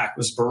of Iraq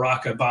was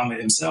Barack Obama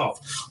himself.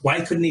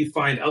 Why couldn't he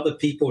find other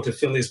people to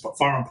fill his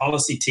foreign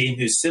policy team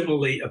who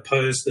similarly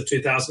opposed the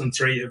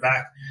 2003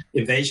 Iraq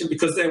invasion?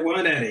 Because there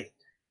weren't any.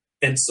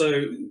 And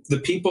so the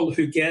people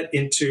who get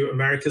into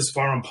America's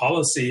foreign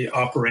policy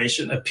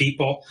operation are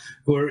people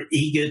who are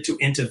eager to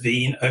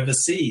intervene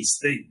overseas.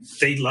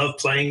 They love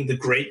playing the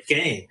great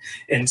game.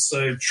 And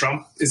so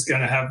Trump is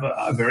going to have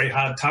a very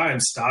hard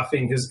time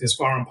staffing his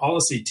foreign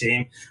policy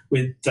team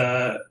with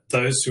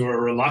those who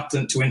are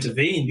reluctant to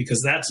intervene,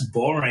 because that's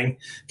boring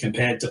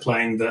compared to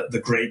playing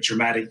the great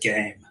dramatic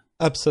game.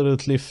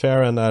 Absolutely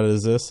fair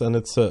analysis. And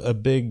it's a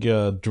big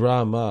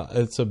drama.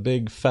 It's a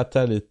big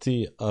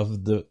fatality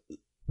of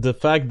the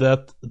fact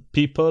that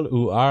people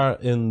who are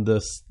in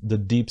the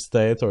deep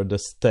state or the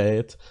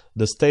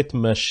state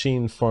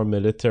machine for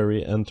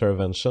military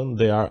intervention,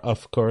 they are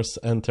of course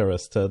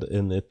interested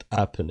in it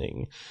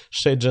happening.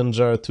 Shay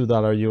Ginger,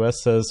 $2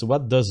 US says,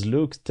 what does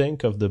Luke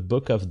think of the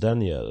book of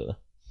Daniel?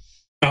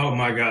 Oh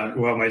my God.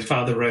 Well, my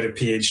father wrote a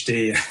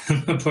PhD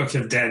in the book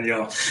of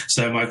Daniel.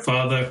 So my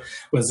father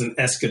was is an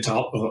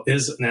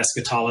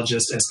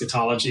eschatologist.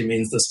 Eschatology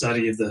means the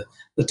study of the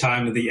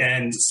time of the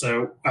end.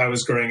 So I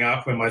was growing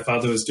up when my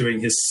father was doing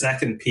his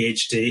second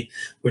PhD,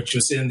 which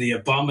was in the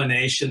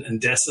abomination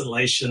and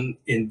desolation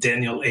in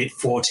Daniel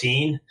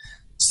 8:14.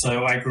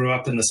 So I grew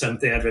up in the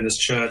Seventh-day Adventist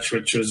Church,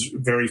 which was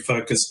very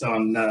focused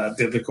on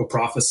biblical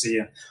prophecy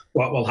and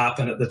what will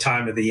happen at the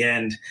time of the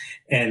end.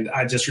 And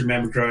I just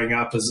remember growing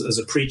up as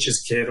a preacher's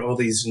kid, all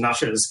these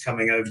nutters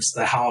coming over to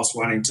the house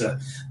wanting to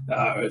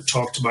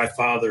talk to my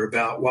father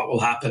about what will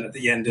happen at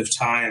the end of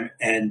time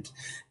and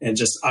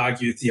just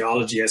argue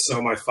theology. I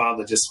saw my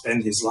father just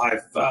spend his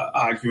life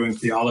arguing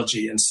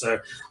theology. And so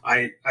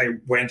I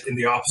went in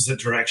the opposite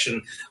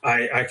direction.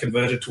 I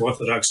converted to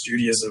Orthodox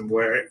Judaism,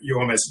 where you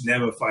almost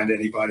never find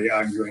anybody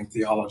arguing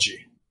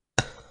theology.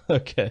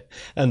 Okay.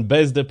 And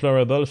Base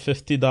Deplorable,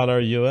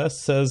 $50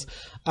 US says,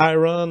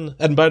 Iran,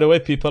 and by the way,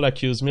 people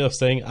accuse me of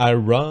saying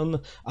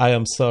Iran. I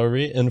am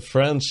sorry. In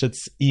French,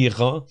 it's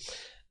Iran.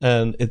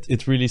 And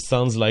it really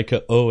sounds like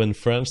a O in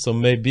French. So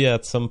maybe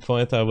at some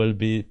point I will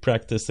be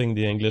practicing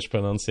the English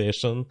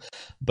pronunciation,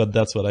 but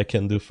that's what I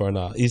can do for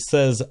now. He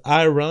says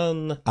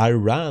Iran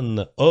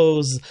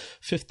owes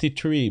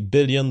 $53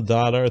 billion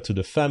to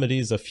the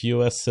families of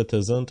U.S.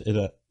 citizens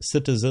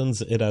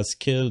it has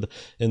killed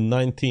in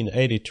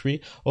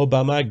 1983.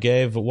 Obama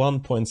gave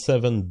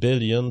 $1.7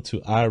 billion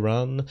to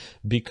Iran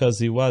because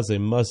he was a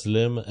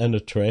Muslim and a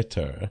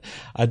traitor.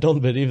 I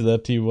don't believe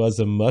that he was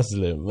a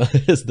Muslim.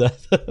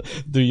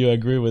 Do you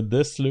agree with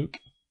this, Luke?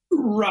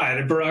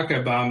 Right. Barack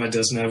Obama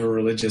doesn't have a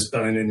religious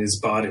bone in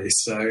his body,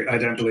 so I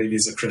don't believe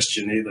he's a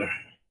Christian either.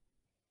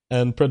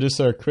 And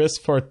producer Chris,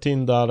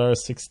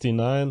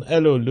 $14.69.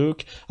 Hello,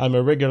 Luke. I'm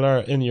a regular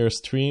in your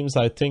streams.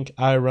 I think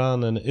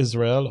Iran and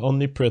Israel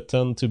only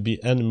pretend to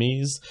be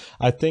enemies.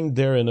 I think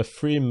they're in a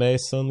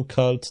Freemason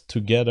cult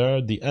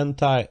together. The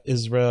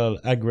anti-Israel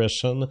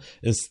aggression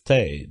is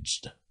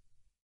staged.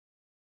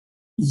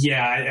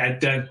 Yeah, I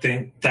don't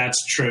think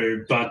that's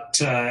true, but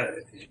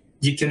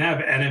you can have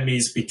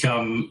enemies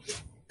become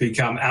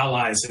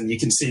allies, and you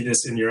can see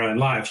this in your own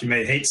life. You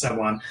may hate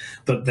someone,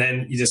 but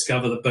then you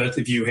discover that both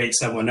of you hate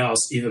someone else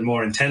even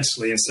more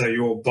intensely, and so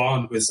you will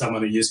bond with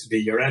someone who used to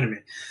be your enemy.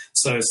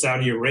 So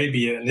Saudi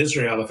Arabia and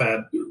Israel have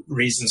had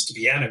reasons to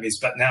be enemies,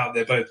 but now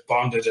they're both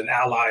bonded and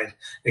allied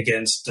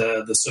against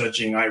the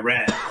surging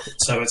Iran.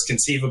 So it's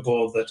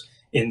conceivable that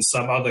in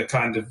some other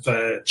kind of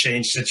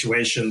changed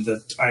situation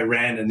that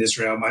Iran and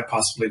Israel might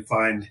possibly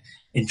find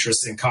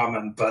interests in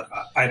common, but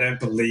I don't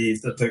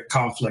believe that the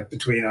conflict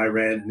between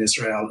Iran and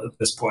Israel at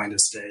this point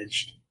is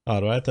staged.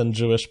 All right, and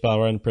Jewish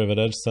Power and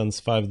Privilege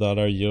sends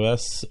 $5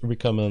 US,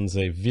 recommends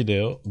a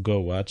video. Go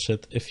watch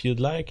it if you'd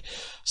like.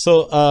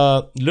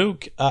 So,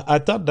 Luke, I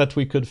thought that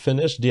we could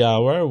finish the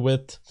hour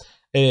with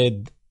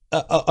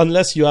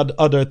unless you had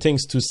other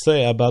things to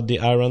say about the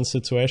Iran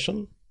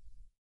situation.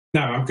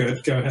 No, I'm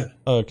good. Go ahead.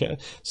 Okay.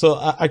 So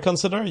I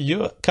consider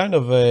you kind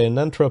of an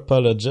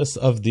anthropologist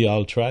of the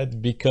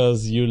alt-right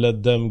because you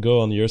let them go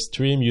on your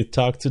stream, you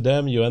talk to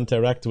them, you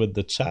interact with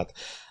the chat.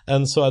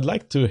 And so I'd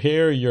like to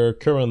hear your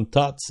current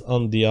thoughts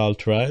on the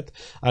alt-right.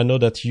 I know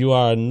that you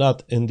are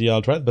not in the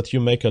alt-right, but you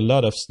make a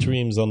lot of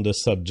streams on the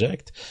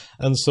subject.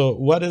 And so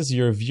what is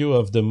your view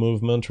of the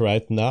movement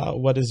right now?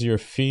 What is your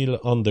feel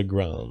on the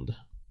ground?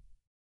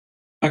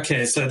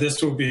 Okay, so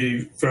this will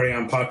be very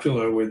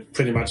unpopular with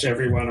pretty much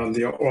everyone on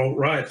the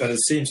alt-right, but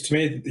it seems to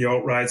me that the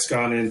alt-right's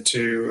gone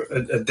into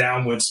a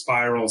downward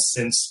spiral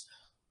since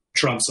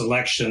Trump's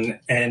election,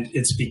 and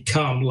it's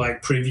become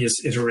like previous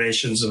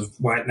iterations of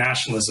white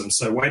nationalism.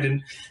 So why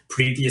didn't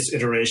previous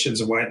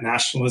iterations of white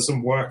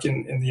nationalism work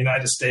in the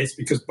United States?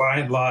 Because by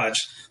and large,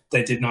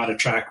 they did not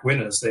attract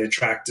winners. They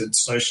attracted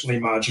socially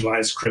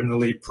marginalized,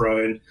 criminally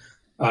prone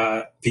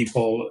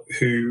people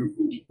who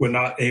were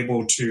not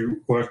able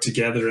to work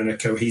together in a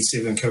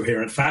cohesive and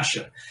coherent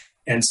fashion.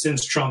 And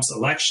since Trump's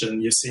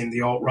election, you've seen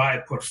the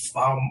alt-right put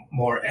far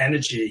more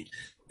energy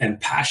and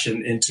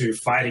passion into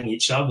fighting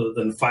each other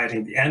than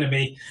fighting the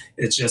enemy.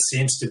 It just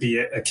seems to be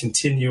a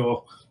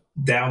continual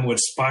downward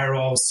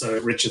spiral. So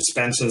Richard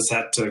Spencer's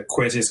had to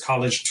quit his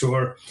college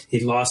tour.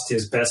 He lost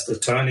his best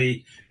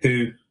attorney,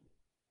 who,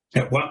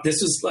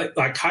 this is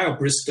like Kyle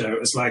Bristow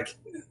is like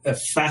a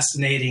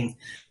fascinating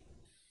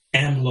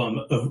emblem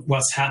of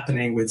what's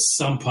happening with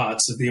some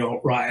parts of the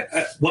alt-right.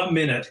 At 1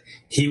 minute,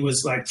 he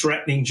was like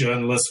threatening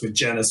journalists with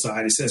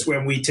genocide. He says,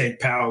 when we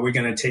take power, we're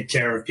going to take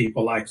care of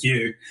people like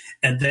you.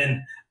 And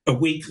then a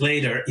week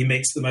later, he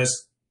makes the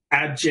most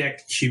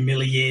abject,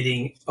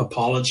 humiliating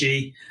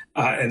apology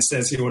and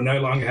says he will no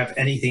longer have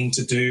anything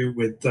to do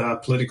with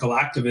political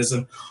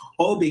activism,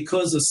 all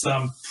because of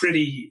some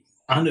pretty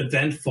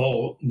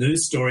uneventful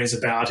news stories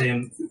about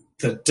him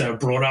that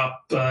brought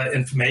up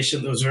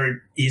information that was very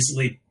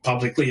easily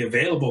publicly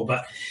available.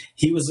 But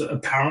he was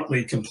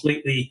apparently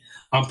completely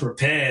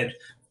unprepared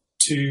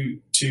to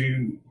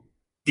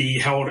be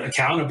held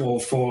accountable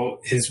for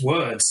his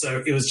words.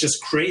 So it was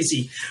just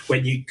crazy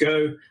when you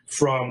go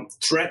from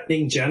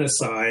threatening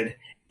genocide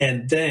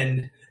and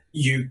then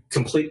you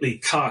completely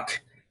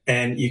cuck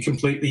and you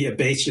completely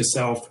abase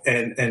yourself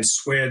and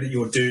swear that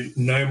you'll do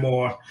no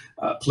more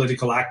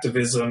political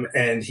activism.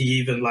 And he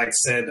even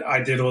said,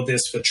 I did all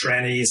this for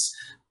trannies.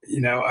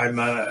 I'm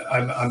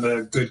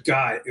a good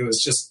guy. It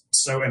was just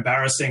so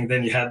embarrassing.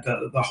 Then you had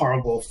the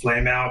horrible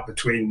flame out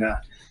between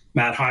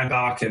Matt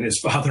Heimbach and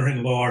his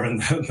father-in-law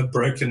and the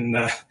broken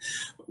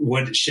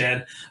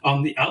woodshed.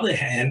 On the other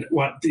hand,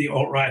 what the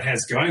alt-right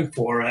has going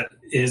for it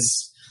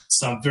is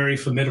some very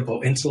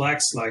formidable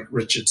intellects like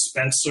Richard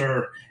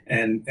Spencer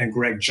and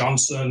Greg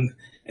Johnson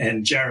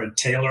and Jared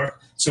Taylor.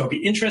 So it'll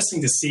be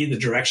interesting to see the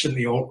direction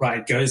the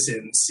alt-right goes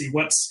in, see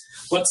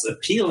what's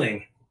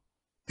appealing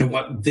and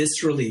what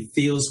viscerally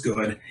feels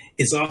good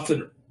is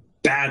often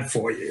bad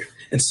for you.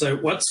 And so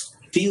what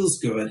feels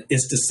good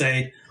is to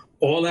say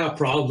all our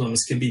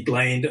problems can be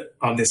blamed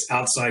on this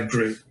outside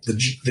group, the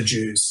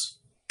Jews.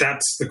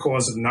 That's the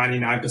cause of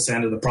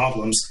 99% of the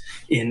problems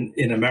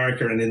in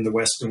America and in the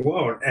Western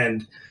world.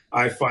 And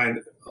I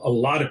find a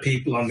lot of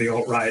people on the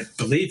alt-right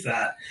believe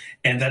that.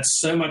 And that's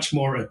so much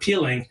more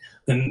appealing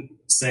than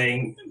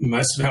saying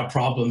most of our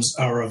problems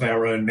are of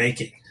our own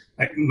making.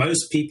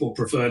 Most people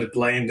prefer to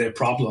blame their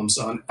problems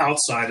on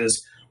outsiders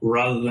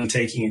rather than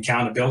taking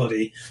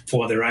accountability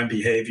for their own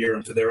behavior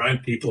and for their own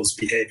people's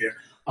behavior.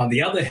 On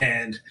the other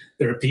hand,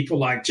 there are people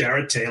like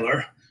Jared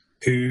Taylor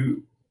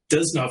who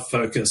does not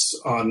focus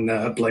on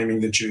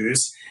blaming the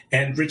Jews,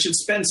 and Richard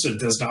Spencer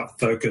does not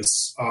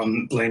focus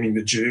on blaming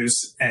the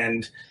Jews.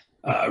 And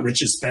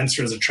Richard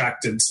Spencer has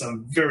attracted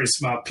some very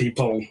smart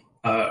people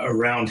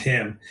around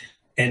him.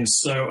 And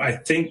so I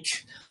think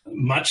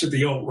much of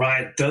the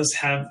alt-right does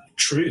have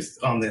truth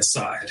on their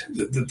side,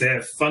 that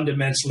they're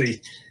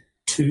fundamentally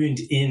tuned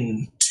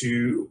in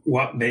to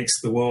what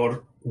makes the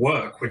world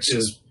work, which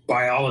is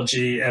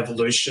biology,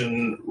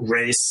 evolution,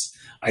 race,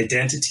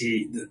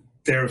 identity.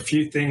 There are a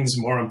few things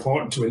more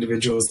important to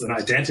individuals than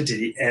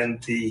identity,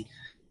 and the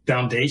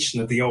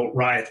foundation of the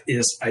alt-right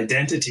is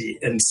identity.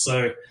 And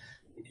so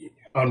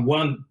on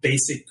one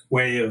basic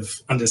way of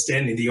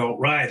understanding the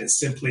alt-right is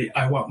simply,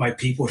 I want my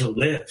people to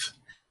live.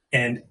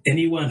 And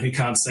anyone who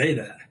can't say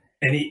that,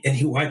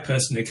 any white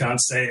person who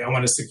can't say, I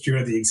want to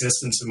secure the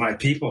existence of my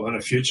people and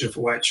a future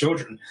for white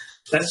children,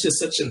 that's just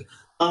such an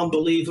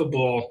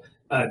unbelievable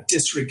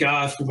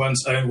disregard for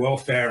one's own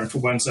welfare and for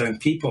one's own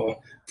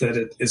people that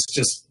it is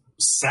just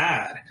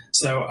sad.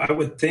 So I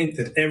would think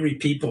that every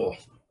people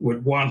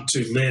would want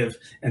to live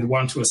and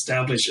want to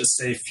establish a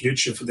safe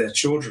future for their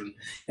children.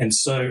 And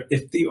so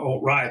if the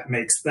alt-right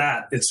makes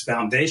that its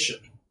foundation,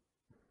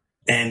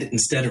 and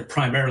instead of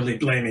primarily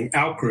blaming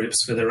outgroups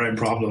for their own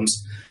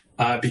problems,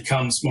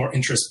 becomes more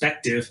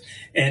introspective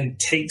and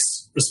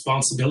takes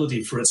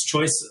responsibility for its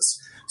choices.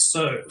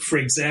 So, for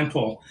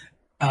example,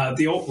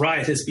 the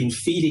alt-right has been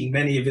feeding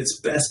many of its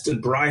best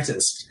and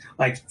brightest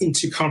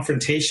into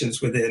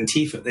confrontations with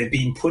Antifa. They've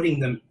been putting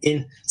them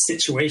in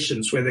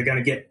situations where they're going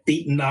to get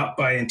beaten up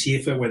by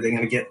Antifa, where they're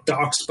going to get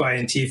doxxed by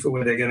Antifa,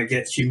 where they're going to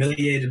get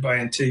humiliated by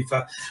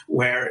Antifa,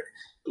 where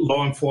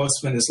law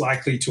enforcement is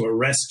likely to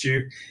arrest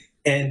you.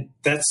 And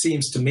that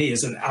seems to me,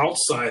 as an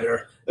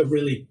outsider, a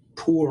really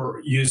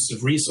poor use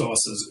of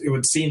resources. It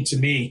would seem to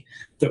me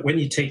that when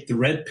you take the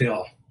red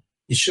pill,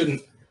 you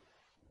shouldn't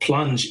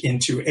plunge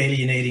into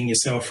alienating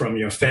yourself from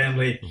your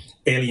family,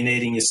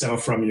 alienating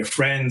yourself from your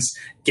friends,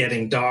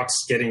 getting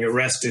doxxed, getting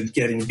arrested,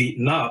 getting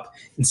beaten up.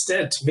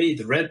 Instead, to me,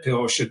 the red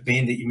pill should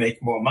mean that you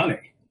make more money,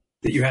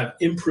 that you have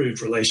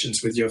improved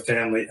relations with your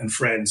family and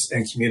friends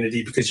and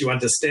community because you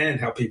understand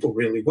how people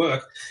really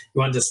work.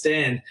 You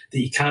understand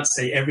that you can't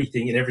say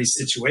everything in every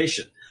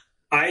situation.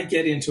 I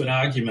get into an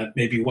argument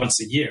maybe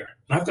once a year,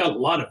 and I've got a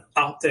lot of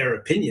out there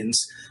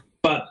opinions,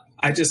 but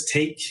I just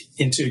take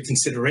into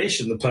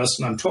consideration the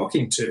person I'm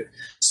talking to.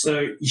 So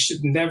you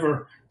should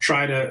never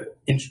try to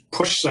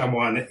push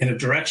someone in a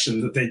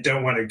direction that they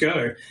don't want to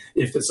go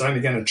if it's only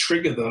going to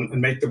trigger them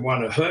and make them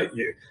want to hurt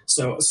you.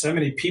 So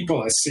many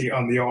people I see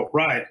on the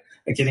alt-right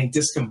are getting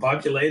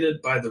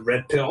discombobulated by the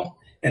red pill,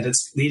 and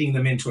it's leading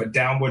them into a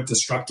downward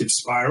destructive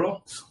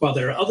spiral, while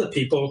there are other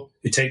people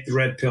who take the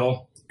red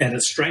pill and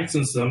it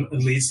strengthens them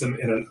and leads them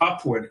in an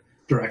upward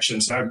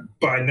direction. So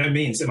by no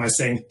means am I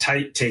saying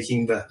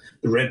taking the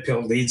red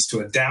pill leads to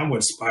a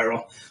downward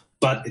spiral,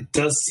 but it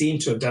does seem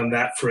to have done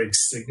that for a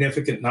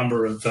significant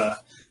number of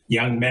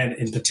young men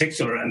in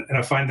particular. And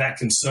I find that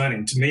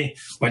concerning. To me,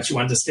 once you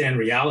understand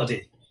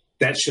reality,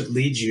 that should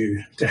lead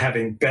you to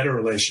having better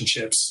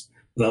relationships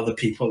with other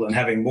people and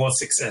having more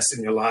success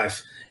in your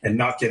life and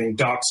not getting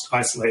doxxed,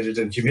 isolated,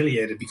 and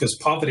humiliated, because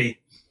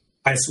poverty,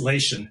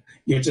 isolation,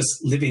 you're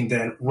just living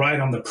then right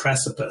on the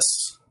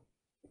precipice.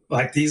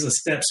 Like, these are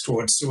steps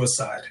towards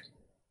suicide.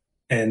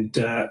 And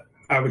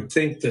I would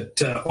think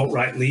that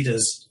alt-right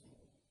leaders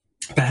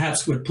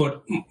perhaps would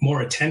put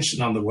more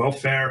attention on the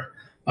welfare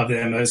of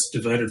their most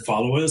devoted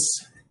followers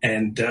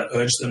and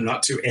urge them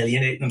not to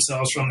alienate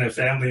themselves from their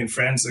family and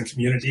friends and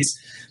communities,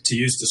 to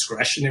use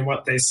discretion in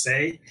what they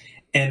say.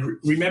 And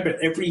remember,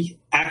 every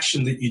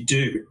action that you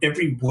do,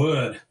 every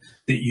word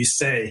that you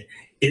say,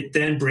 it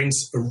then brings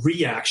a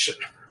reaction.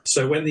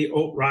 So when the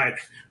alt-right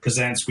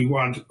presents, we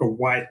want a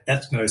white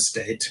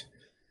ethno-state,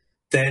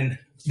 then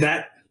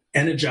that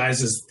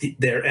energizes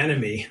their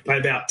enemy by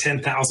about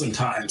 10,000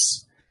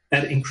 times.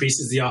 That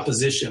increases the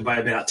opposition by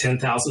about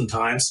 10,000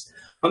 times.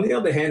 On the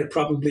other hand, it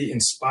probably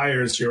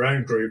inspires your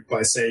own group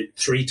by, say,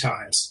 3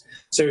 times.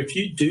 So if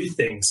you do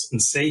things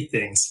and say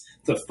things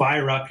that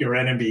fire up your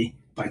enemy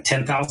by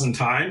 10,000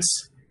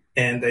 times,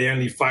 and they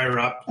only fire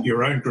up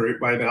your own group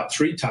by about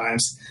 3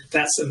 times,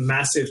 that's a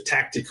massive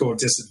tactical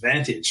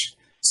disadvantage.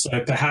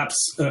 So perhaps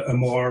a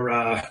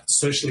more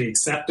socially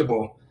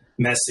acceptable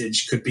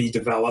message could be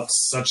developed,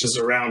 such as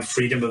around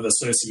freedom of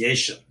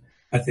association.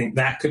 I think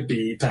that could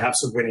be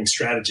perhaps a winning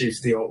strategy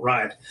for the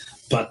alt-right.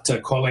 But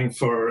calling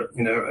for, a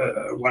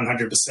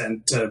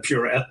 100%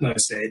 pure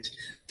ethno-state,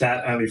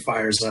 that only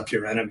fires up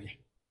your enemy.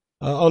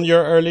 On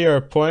your earlier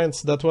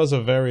points, that was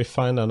a very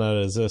fine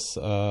analysis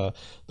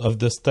of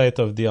the state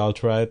of the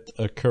alt-right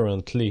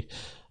currently.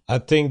 I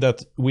think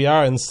that we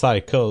are in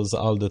cycles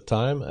all the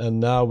time,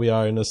 and now we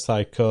are in a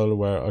cycle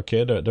where,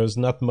 okay, there's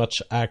not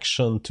much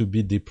action to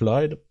be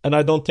deployed, and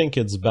I don't think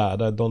it's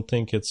bad. I don't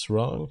think it's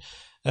wrong.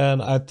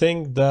 And I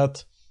think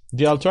that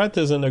the alt-right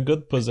is in a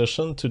good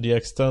position to the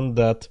extent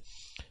that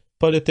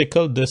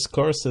political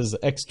discourse is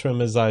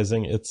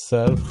extremizing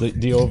itself.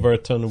 The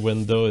Overton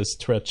window is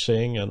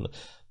stretching, and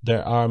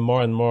there are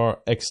more and more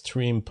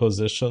extreme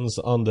positions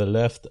on the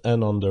left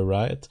and on the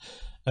right.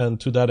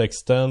 And to that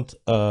extent,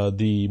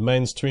 the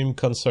mainstream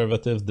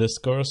conservative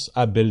discourse,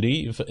 I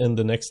believe, in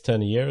the next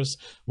 10 years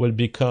will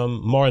become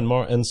more and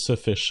more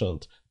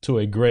insufficient to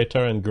a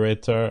greater and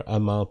greater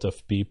amount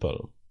of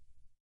people.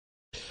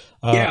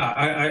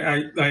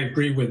 I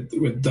agree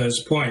with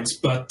those points,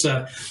 but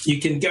you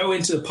can go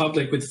into the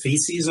public with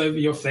feces over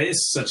your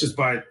face, such as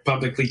by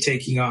publicly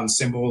taking on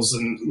symbols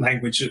and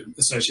language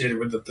associated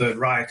with the Third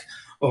Reich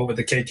or with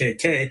the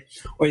KKK,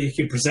 or you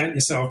can present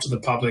yourself to the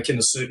public in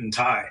a suit and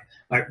tie.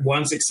 Like,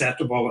 one's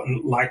acceptable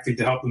and likely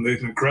to help the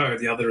movement grow,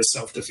 the other is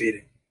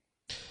self-defeating.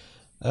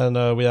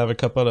 And we have a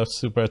couple of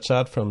super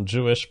chat from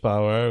Jewish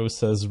Power, who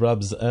says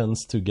rubs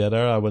ends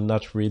together. I will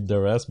not read the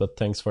rest, but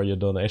thanks for your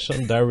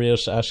donation.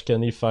 Darius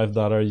Ashkeni,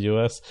 $5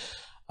 US.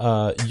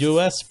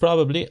 US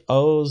probably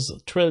owes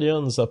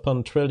trillions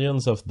upon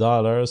trillions of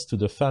dollars to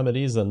the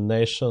families and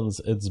nations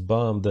it's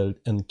bombed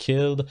and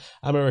killed.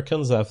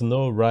 Americans have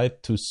no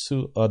right to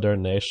sue other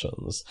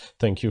nations.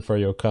 Thank you for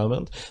your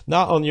comment.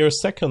 Now, on your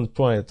second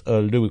point,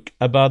 Luke,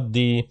 about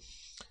the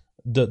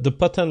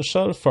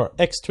potential for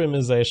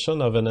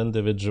extremization of an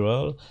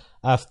individual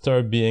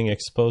after being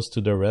exposed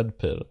to the red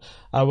pill,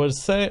 I will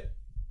say,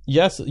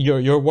 yes,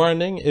 your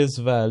warning is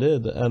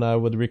valid, and I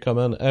would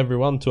recommend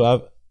everyone to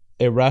have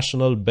a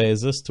rational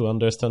basis to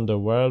understand the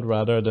world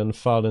rather than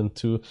fall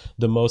into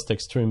the most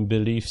extreme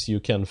beliefs you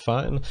can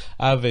find.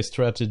 Have a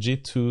strategy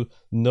to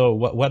know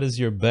what is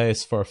your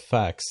base for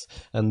facts,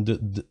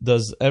 and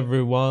does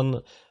everyone,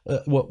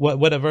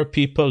 whatever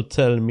people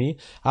tell me,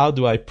 how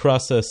do I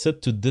process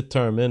it to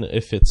determine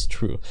if it's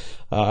true?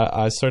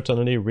 I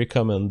certainly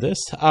recommend this.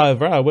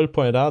 However, I will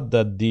point out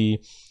that the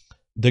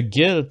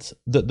guilt,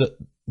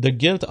 the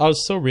guilt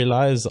also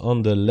relies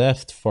on the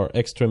left for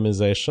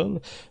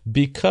extremization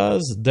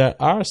because there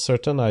are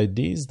certain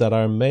ideas that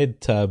are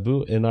made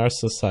taboo in our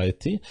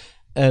society,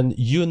 and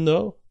you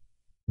know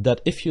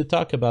that if you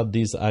talk about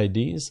these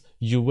ideas,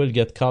 you will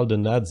get called a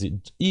Nazi.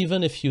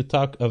 Even if you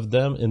talk of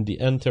them in the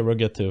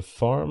interrogative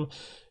form,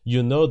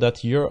 you know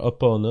that your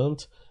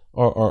opponent,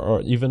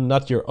 or even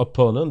not your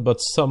opponent, but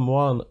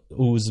someone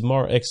who's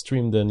more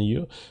extreme than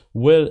you,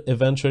 will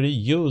eventually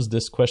use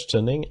this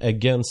questioning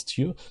against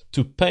you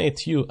to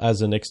paint you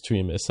as an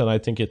extremist. And I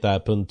think it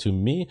happened to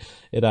me.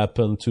 It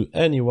happened to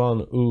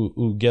anyone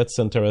who gets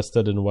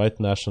interested in white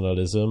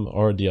nationalism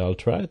or the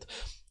alt-right.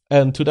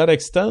 And to that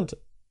extent,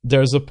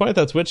 there's a point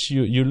at which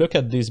you look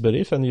at these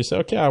beliefs and you say,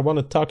 okay, I want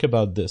to talk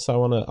about this. I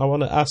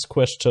want to ask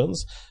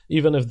questions,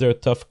 even if they're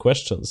tough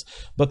questions.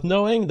 But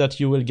knowing that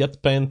you will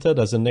get painted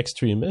as an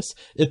extremist,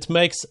 it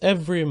makes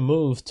every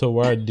move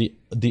toward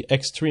the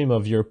extreme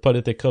of your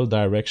political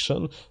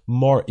direction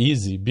more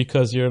easy,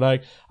 because you're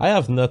like, I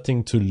have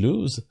nothing to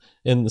lose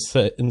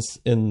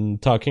in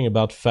talking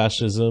about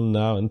fascism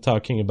now and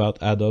talking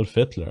about Adolf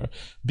Hitler,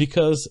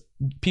 because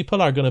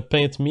people are going to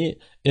paint me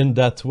in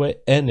that way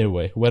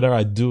anyway, whether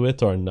I do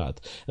it or not.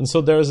 And so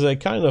there's a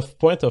kind of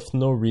point of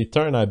no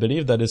return, I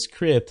believe, that is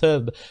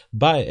created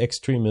by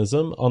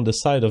extremism on the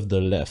side of the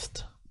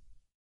left.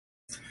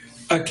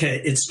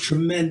 Okay, it's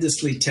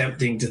tremendously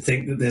tempting to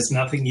think that there's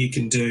nothing you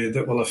can do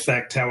that will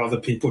affect how other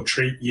people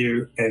treat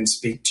you and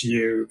speak to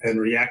you and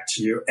react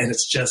to you, and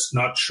it's just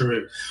not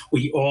true.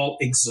 We all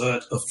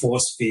exert a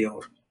force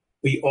field.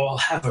 We all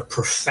have a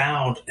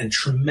profound and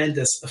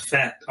tremendous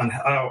effect on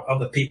how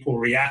other people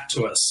react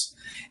to us.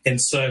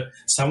 And so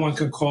someone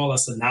can call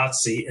us a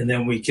Nazi, and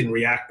then we can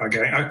react by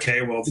going,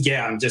 okay, well,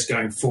 yeah, I'm just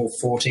going full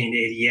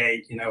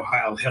 1488,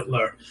 Heil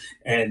Hitler,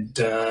 and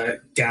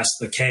gas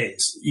the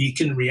case. You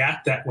can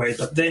react that way,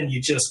 but then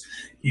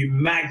you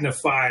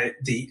magnify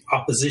the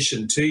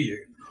opposition to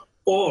you.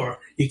 Or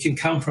you can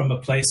come from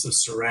a place of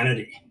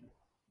serenity.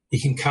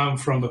 You can come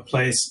from a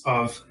place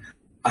of,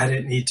 I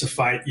didn't need to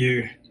fight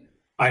you.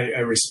 I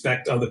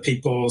respect other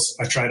people's.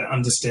 I try to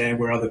understand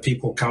where other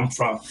people come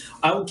from.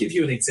 I will give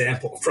you an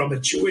example. From a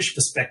Jewish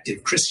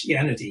perspective,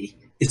 Christianity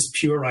is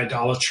pure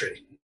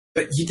idolatry.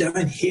 But you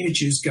don't hear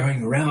Jews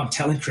going around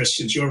telling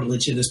Christians your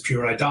religion is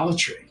pure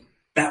idolatry.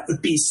 That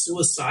would be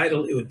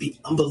suicidal. It would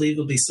be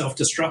unbelievably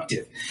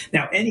self-destructive.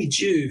 Now, any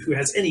Jew who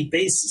has any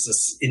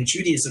basis in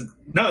Judaism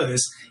knows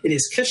in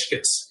his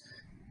kishkas,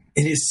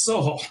 in his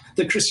soul,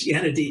 that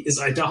Christianity is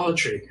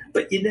idolatry.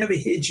 But you never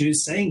hear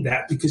Jews saying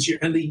that, because you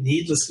only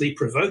needlessly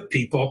provoke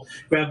people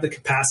who have the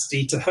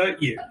capacity to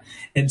hurt you.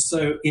 And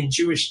so in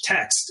Jewish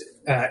text,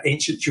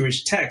 ancient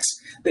Jewish text,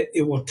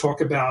 it will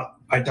talk about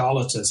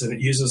idolaters, and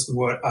it uses the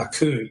word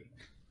akun.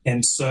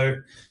 And so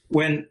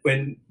when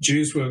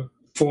Jews were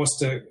forced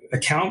to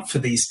account for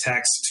these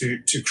texts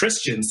to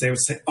Christians, they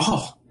would say,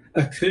 oh,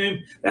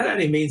 akun, that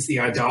only means the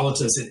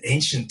idolaters in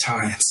ancient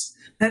times.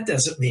 That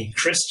doesn't mean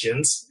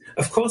Christians.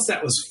 Of course,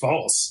 that was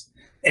false.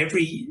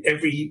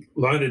 Every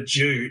learned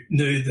Jew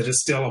knew that it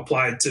still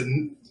applied to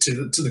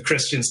the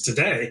Christians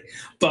today,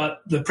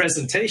 but the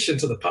presentation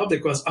to the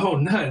public was, oh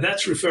no,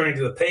 that's referring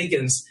to the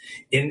pagans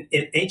in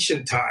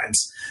ancient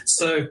times.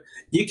 So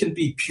you can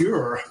be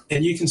pure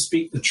and you can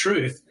speak the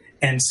truth,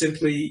 and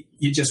simply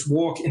you just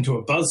walk into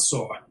a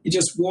buzzsaw, you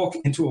just walk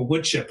into a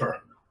wood chipper,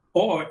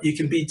 or you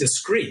can be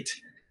discreet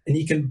and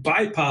you can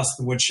bypass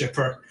the wood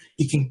chipper.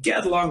 You can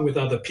get along with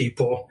other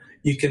people.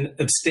 You can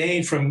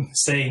abstain from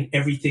saying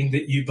everything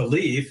that you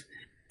believe,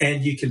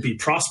 and you can be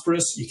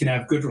prosperous. You can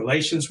have good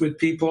relations with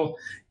people.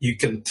 You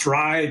can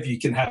thrive. You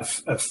can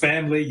have a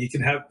family. You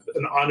can have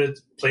an honored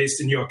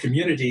place in your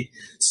community.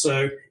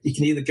 So you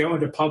can either go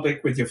into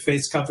public with your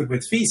face covered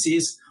with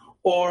feces,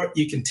 or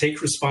you can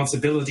take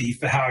responsibility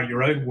for how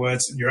your own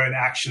words and your own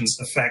actions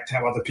affect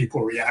how other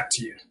people react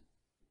to you.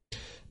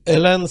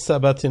 Hélène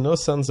Sabatino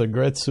sends a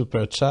great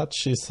super chat.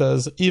 She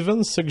says,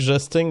 even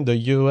suggesting the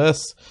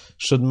U.S.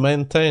 should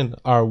maintain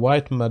our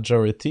white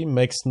majority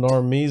makes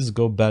normies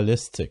go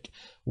ballistic.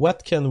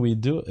 What can we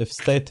do if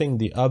stating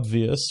the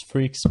obvious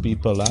freaks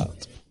people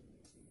out?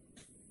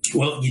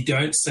 Well, you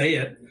don't say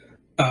it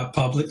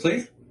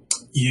publicly.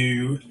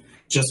 You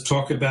just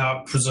talk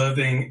about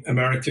preserving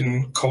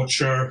American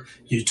culture.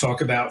 You talk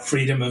about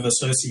freedom of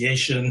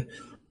association.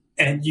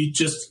 And you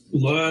just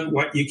learn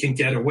what you can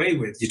get away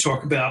with. You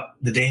talk about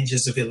the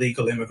dangers of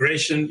illegal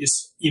immigration.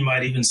 You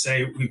might even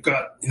say we've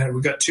got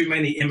too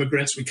many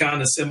immigrants. We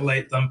can't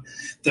assimilate them.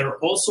 There are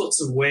all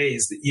sorts of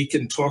ways that you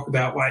can talk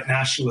about white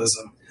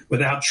nationalism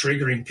without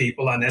triggering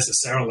people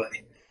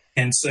unnecessarily.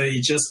 And so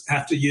you just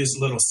have to use a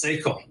little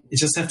seichel. You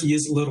just have to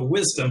use a little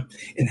wisdom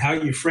in how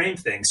you frame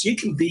things. You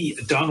can be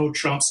a Donald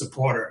Trump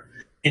supporter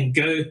and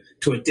go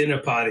to a dinner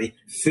party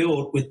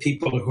filled with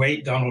people who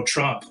hate Donald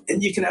Trump,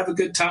 and you can have a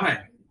good time.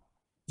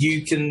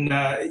 You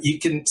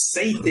can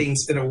say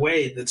things in a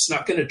way that's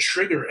not going to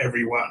trigger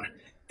everyone,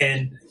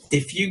 And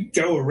if you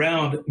go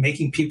around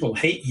making people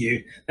hate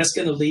you, that's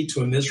going to lead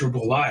to a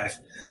miserable life.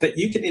 But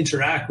you can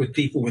interact with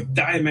people with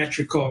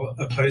diametrical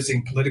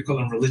opposing political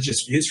and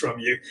religious views from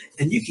you,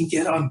 and you can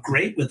get on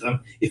great with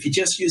them if you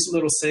just use a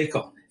little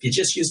seichel, if you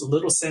just use a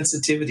little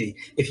sensitivity,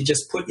 if you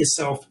just put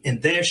yourself in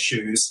their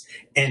shoes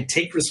and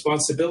take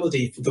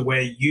responsibility for the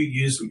way you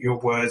use your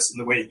words and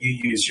the way you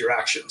use your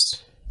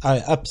actions.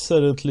 I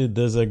absolutely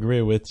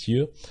disagree with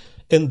you.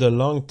 In the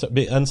long term,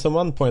 and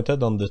someone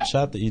pointed on the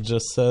chat, he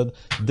just said,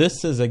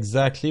 this is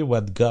exactly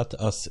what got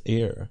us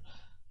here.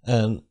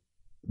 And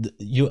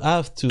you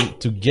have to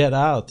get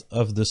out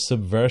of the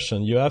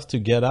subversion. You have to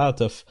get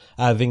out of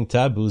having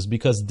taboos,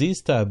 because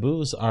these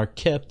taboos are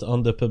kept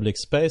on the public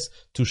space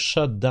to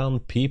shut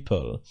down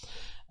people.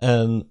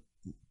 And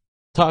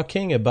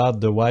talking about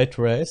the white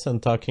race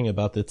and talking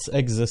about its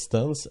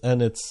existence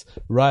and its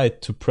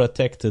right to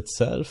protect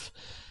itself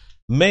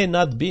may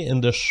not be in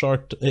the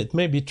short, it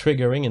may be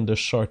triggering in the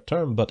short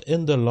term, but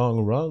in the long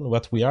run,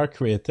 what we are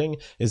creating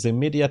is a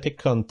mediatic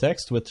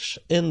context which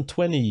in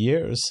 20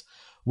 years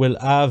will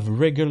have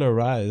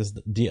regularized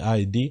the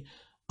idea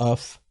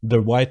of the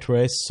white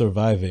race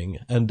surviving.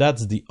 And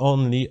that's the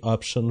only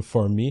option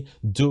for me.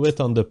 Do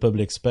it on the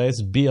public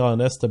space. Be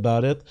honest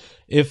about it.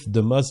 If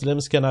the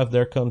Muslims can have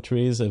their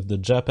countries, if the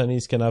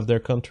Japanese can have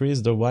their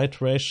countries, the white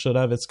race should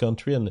have its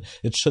country, and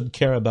it should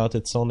care about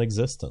its own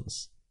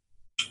existence.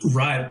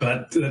 Right,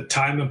 but the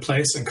time and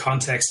place and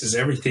context is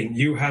everything.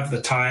 You have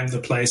the time,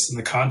 the place, and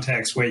the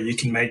context where you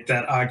can make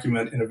that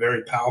argument in a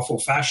very powerful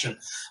fashion.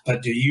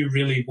 But do you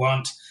really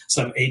want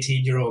some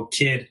 18-year-old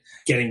kid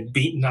getting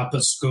beaten up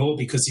at school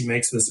because he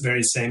makes this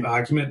very same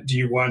argument? Do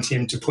you want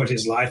him to put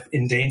his life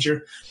in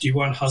danger? Do you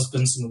want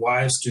husbands and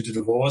wives to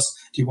divorce?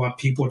 Do you want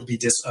people to be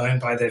disowned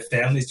by their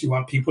families? Do you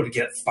want people to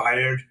get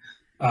fired?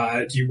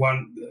 Do you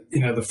want,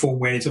 the full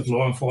weight of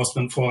law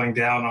enforcement falling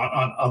down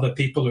on other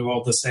people who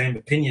hold the same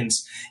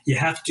opinions? You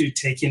have to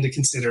take into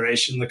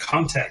consideration the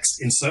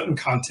context. In certain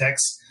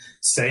contexts,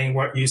 saying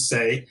what you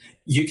say,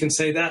 you can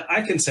say that,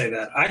 I can say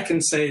that. I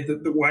can say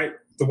that the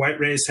white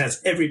race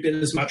has every bit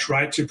as much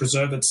right to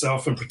preserve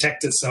itself and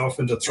protect itself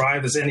and to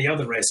thrive as any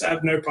other race. I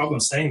have no problem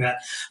saying that,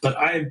 but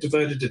I have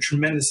devoted a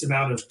tremendous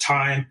amount of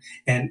time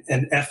and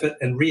effort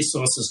and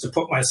resources to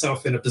put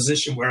myself in a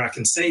position where I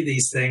can say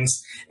these things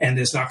and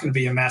there's not going to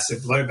be a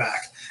massive blowback.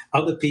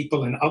 Other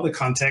people in other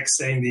contexts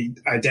saying the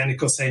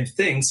identical same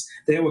things,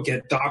 they will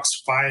get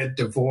doxxed, fired,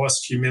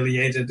 divorced,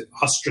 humiliated,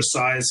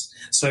 ostracized.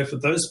 So for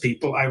those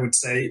people, I would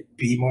say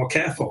be more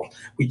careful.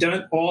 We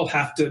don't all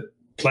have to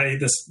play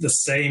the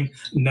same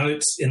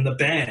notes in the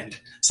band.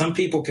 Some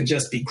people can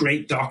just be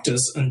great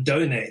doctors and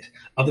donate.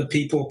 Other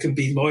people can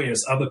be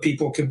lawyers. Other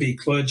people can be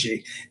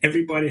clergy.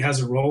 Everybody has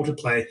a role to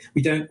play.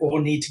 We don't all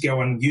need to go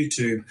on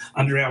YouTube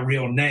under our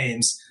real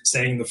names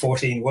saying the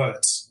 14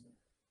 words.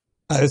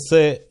 I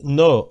say,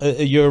 no,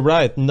 you're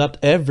right. Not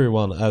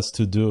everyone has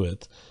to do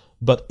it.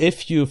 But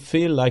if you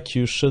feel like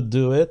you should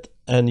do it,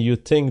 and you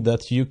think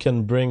that you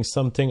can bring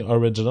something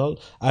original,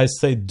 I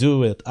say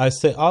do it. I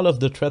say all of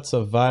the threats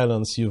of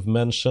violence you've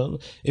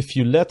mentioned, if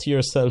you let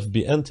yourself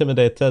be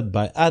intimidated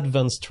by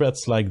advanced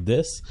threats like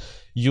this,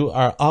 you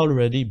are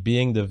already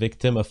being the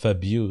victim of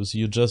abuse.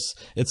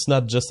 It's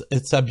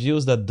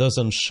abuse that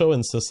doesn't show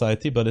in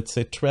society, but it's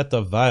a threat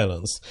of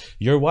violence.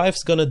 Your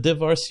wife's gonna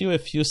divorce you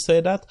if you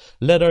say that.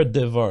 Let her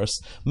divorce.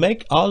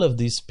 Make all of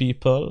these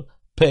people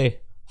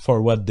pay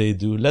for what they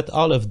do. Let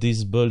all of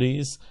these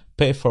bullies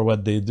pay for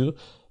what they do.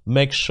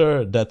 Make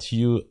sure that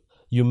you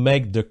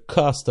make the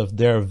cost of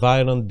their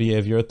violent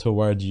behavior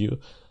toward you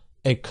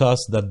a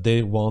cost that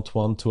they won't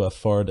want to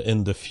afford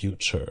in the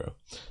future.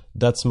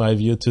 That's my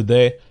view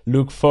today.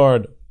 Luke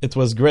Ford, it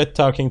was great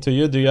talking to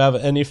you. Do you have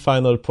any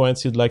final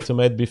points you'd like to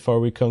make before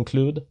we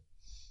conclude?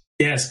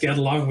 Yes, get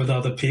along with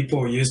other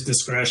people, use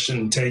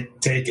discretion,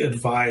 take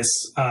advice.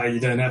 You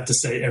don't have to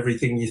say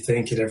everything you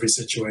think in every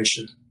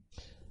situation.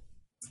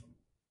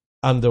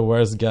 I'm the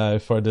worst guy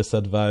for this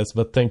advice,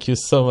 but thank you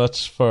so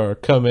much for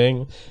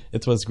coming.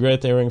 It was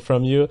great hearing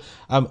from you.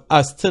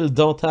 I still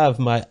don't have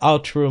my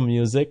outro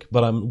music,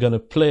 but I'm going to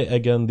play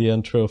again the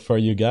intro for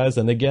you guys.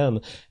 And again,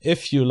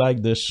 if you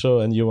like this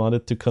show and you want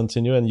it to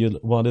continue and you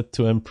want it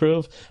to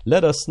improve,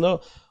 let us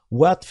know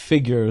what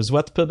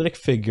public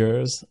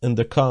figures in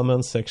the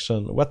comment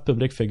section, what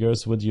public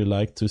figures would you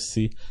like to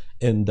see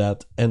in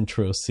that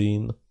intro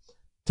scene?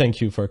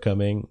 Thank you for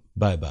coming.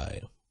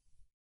 Bye-bye.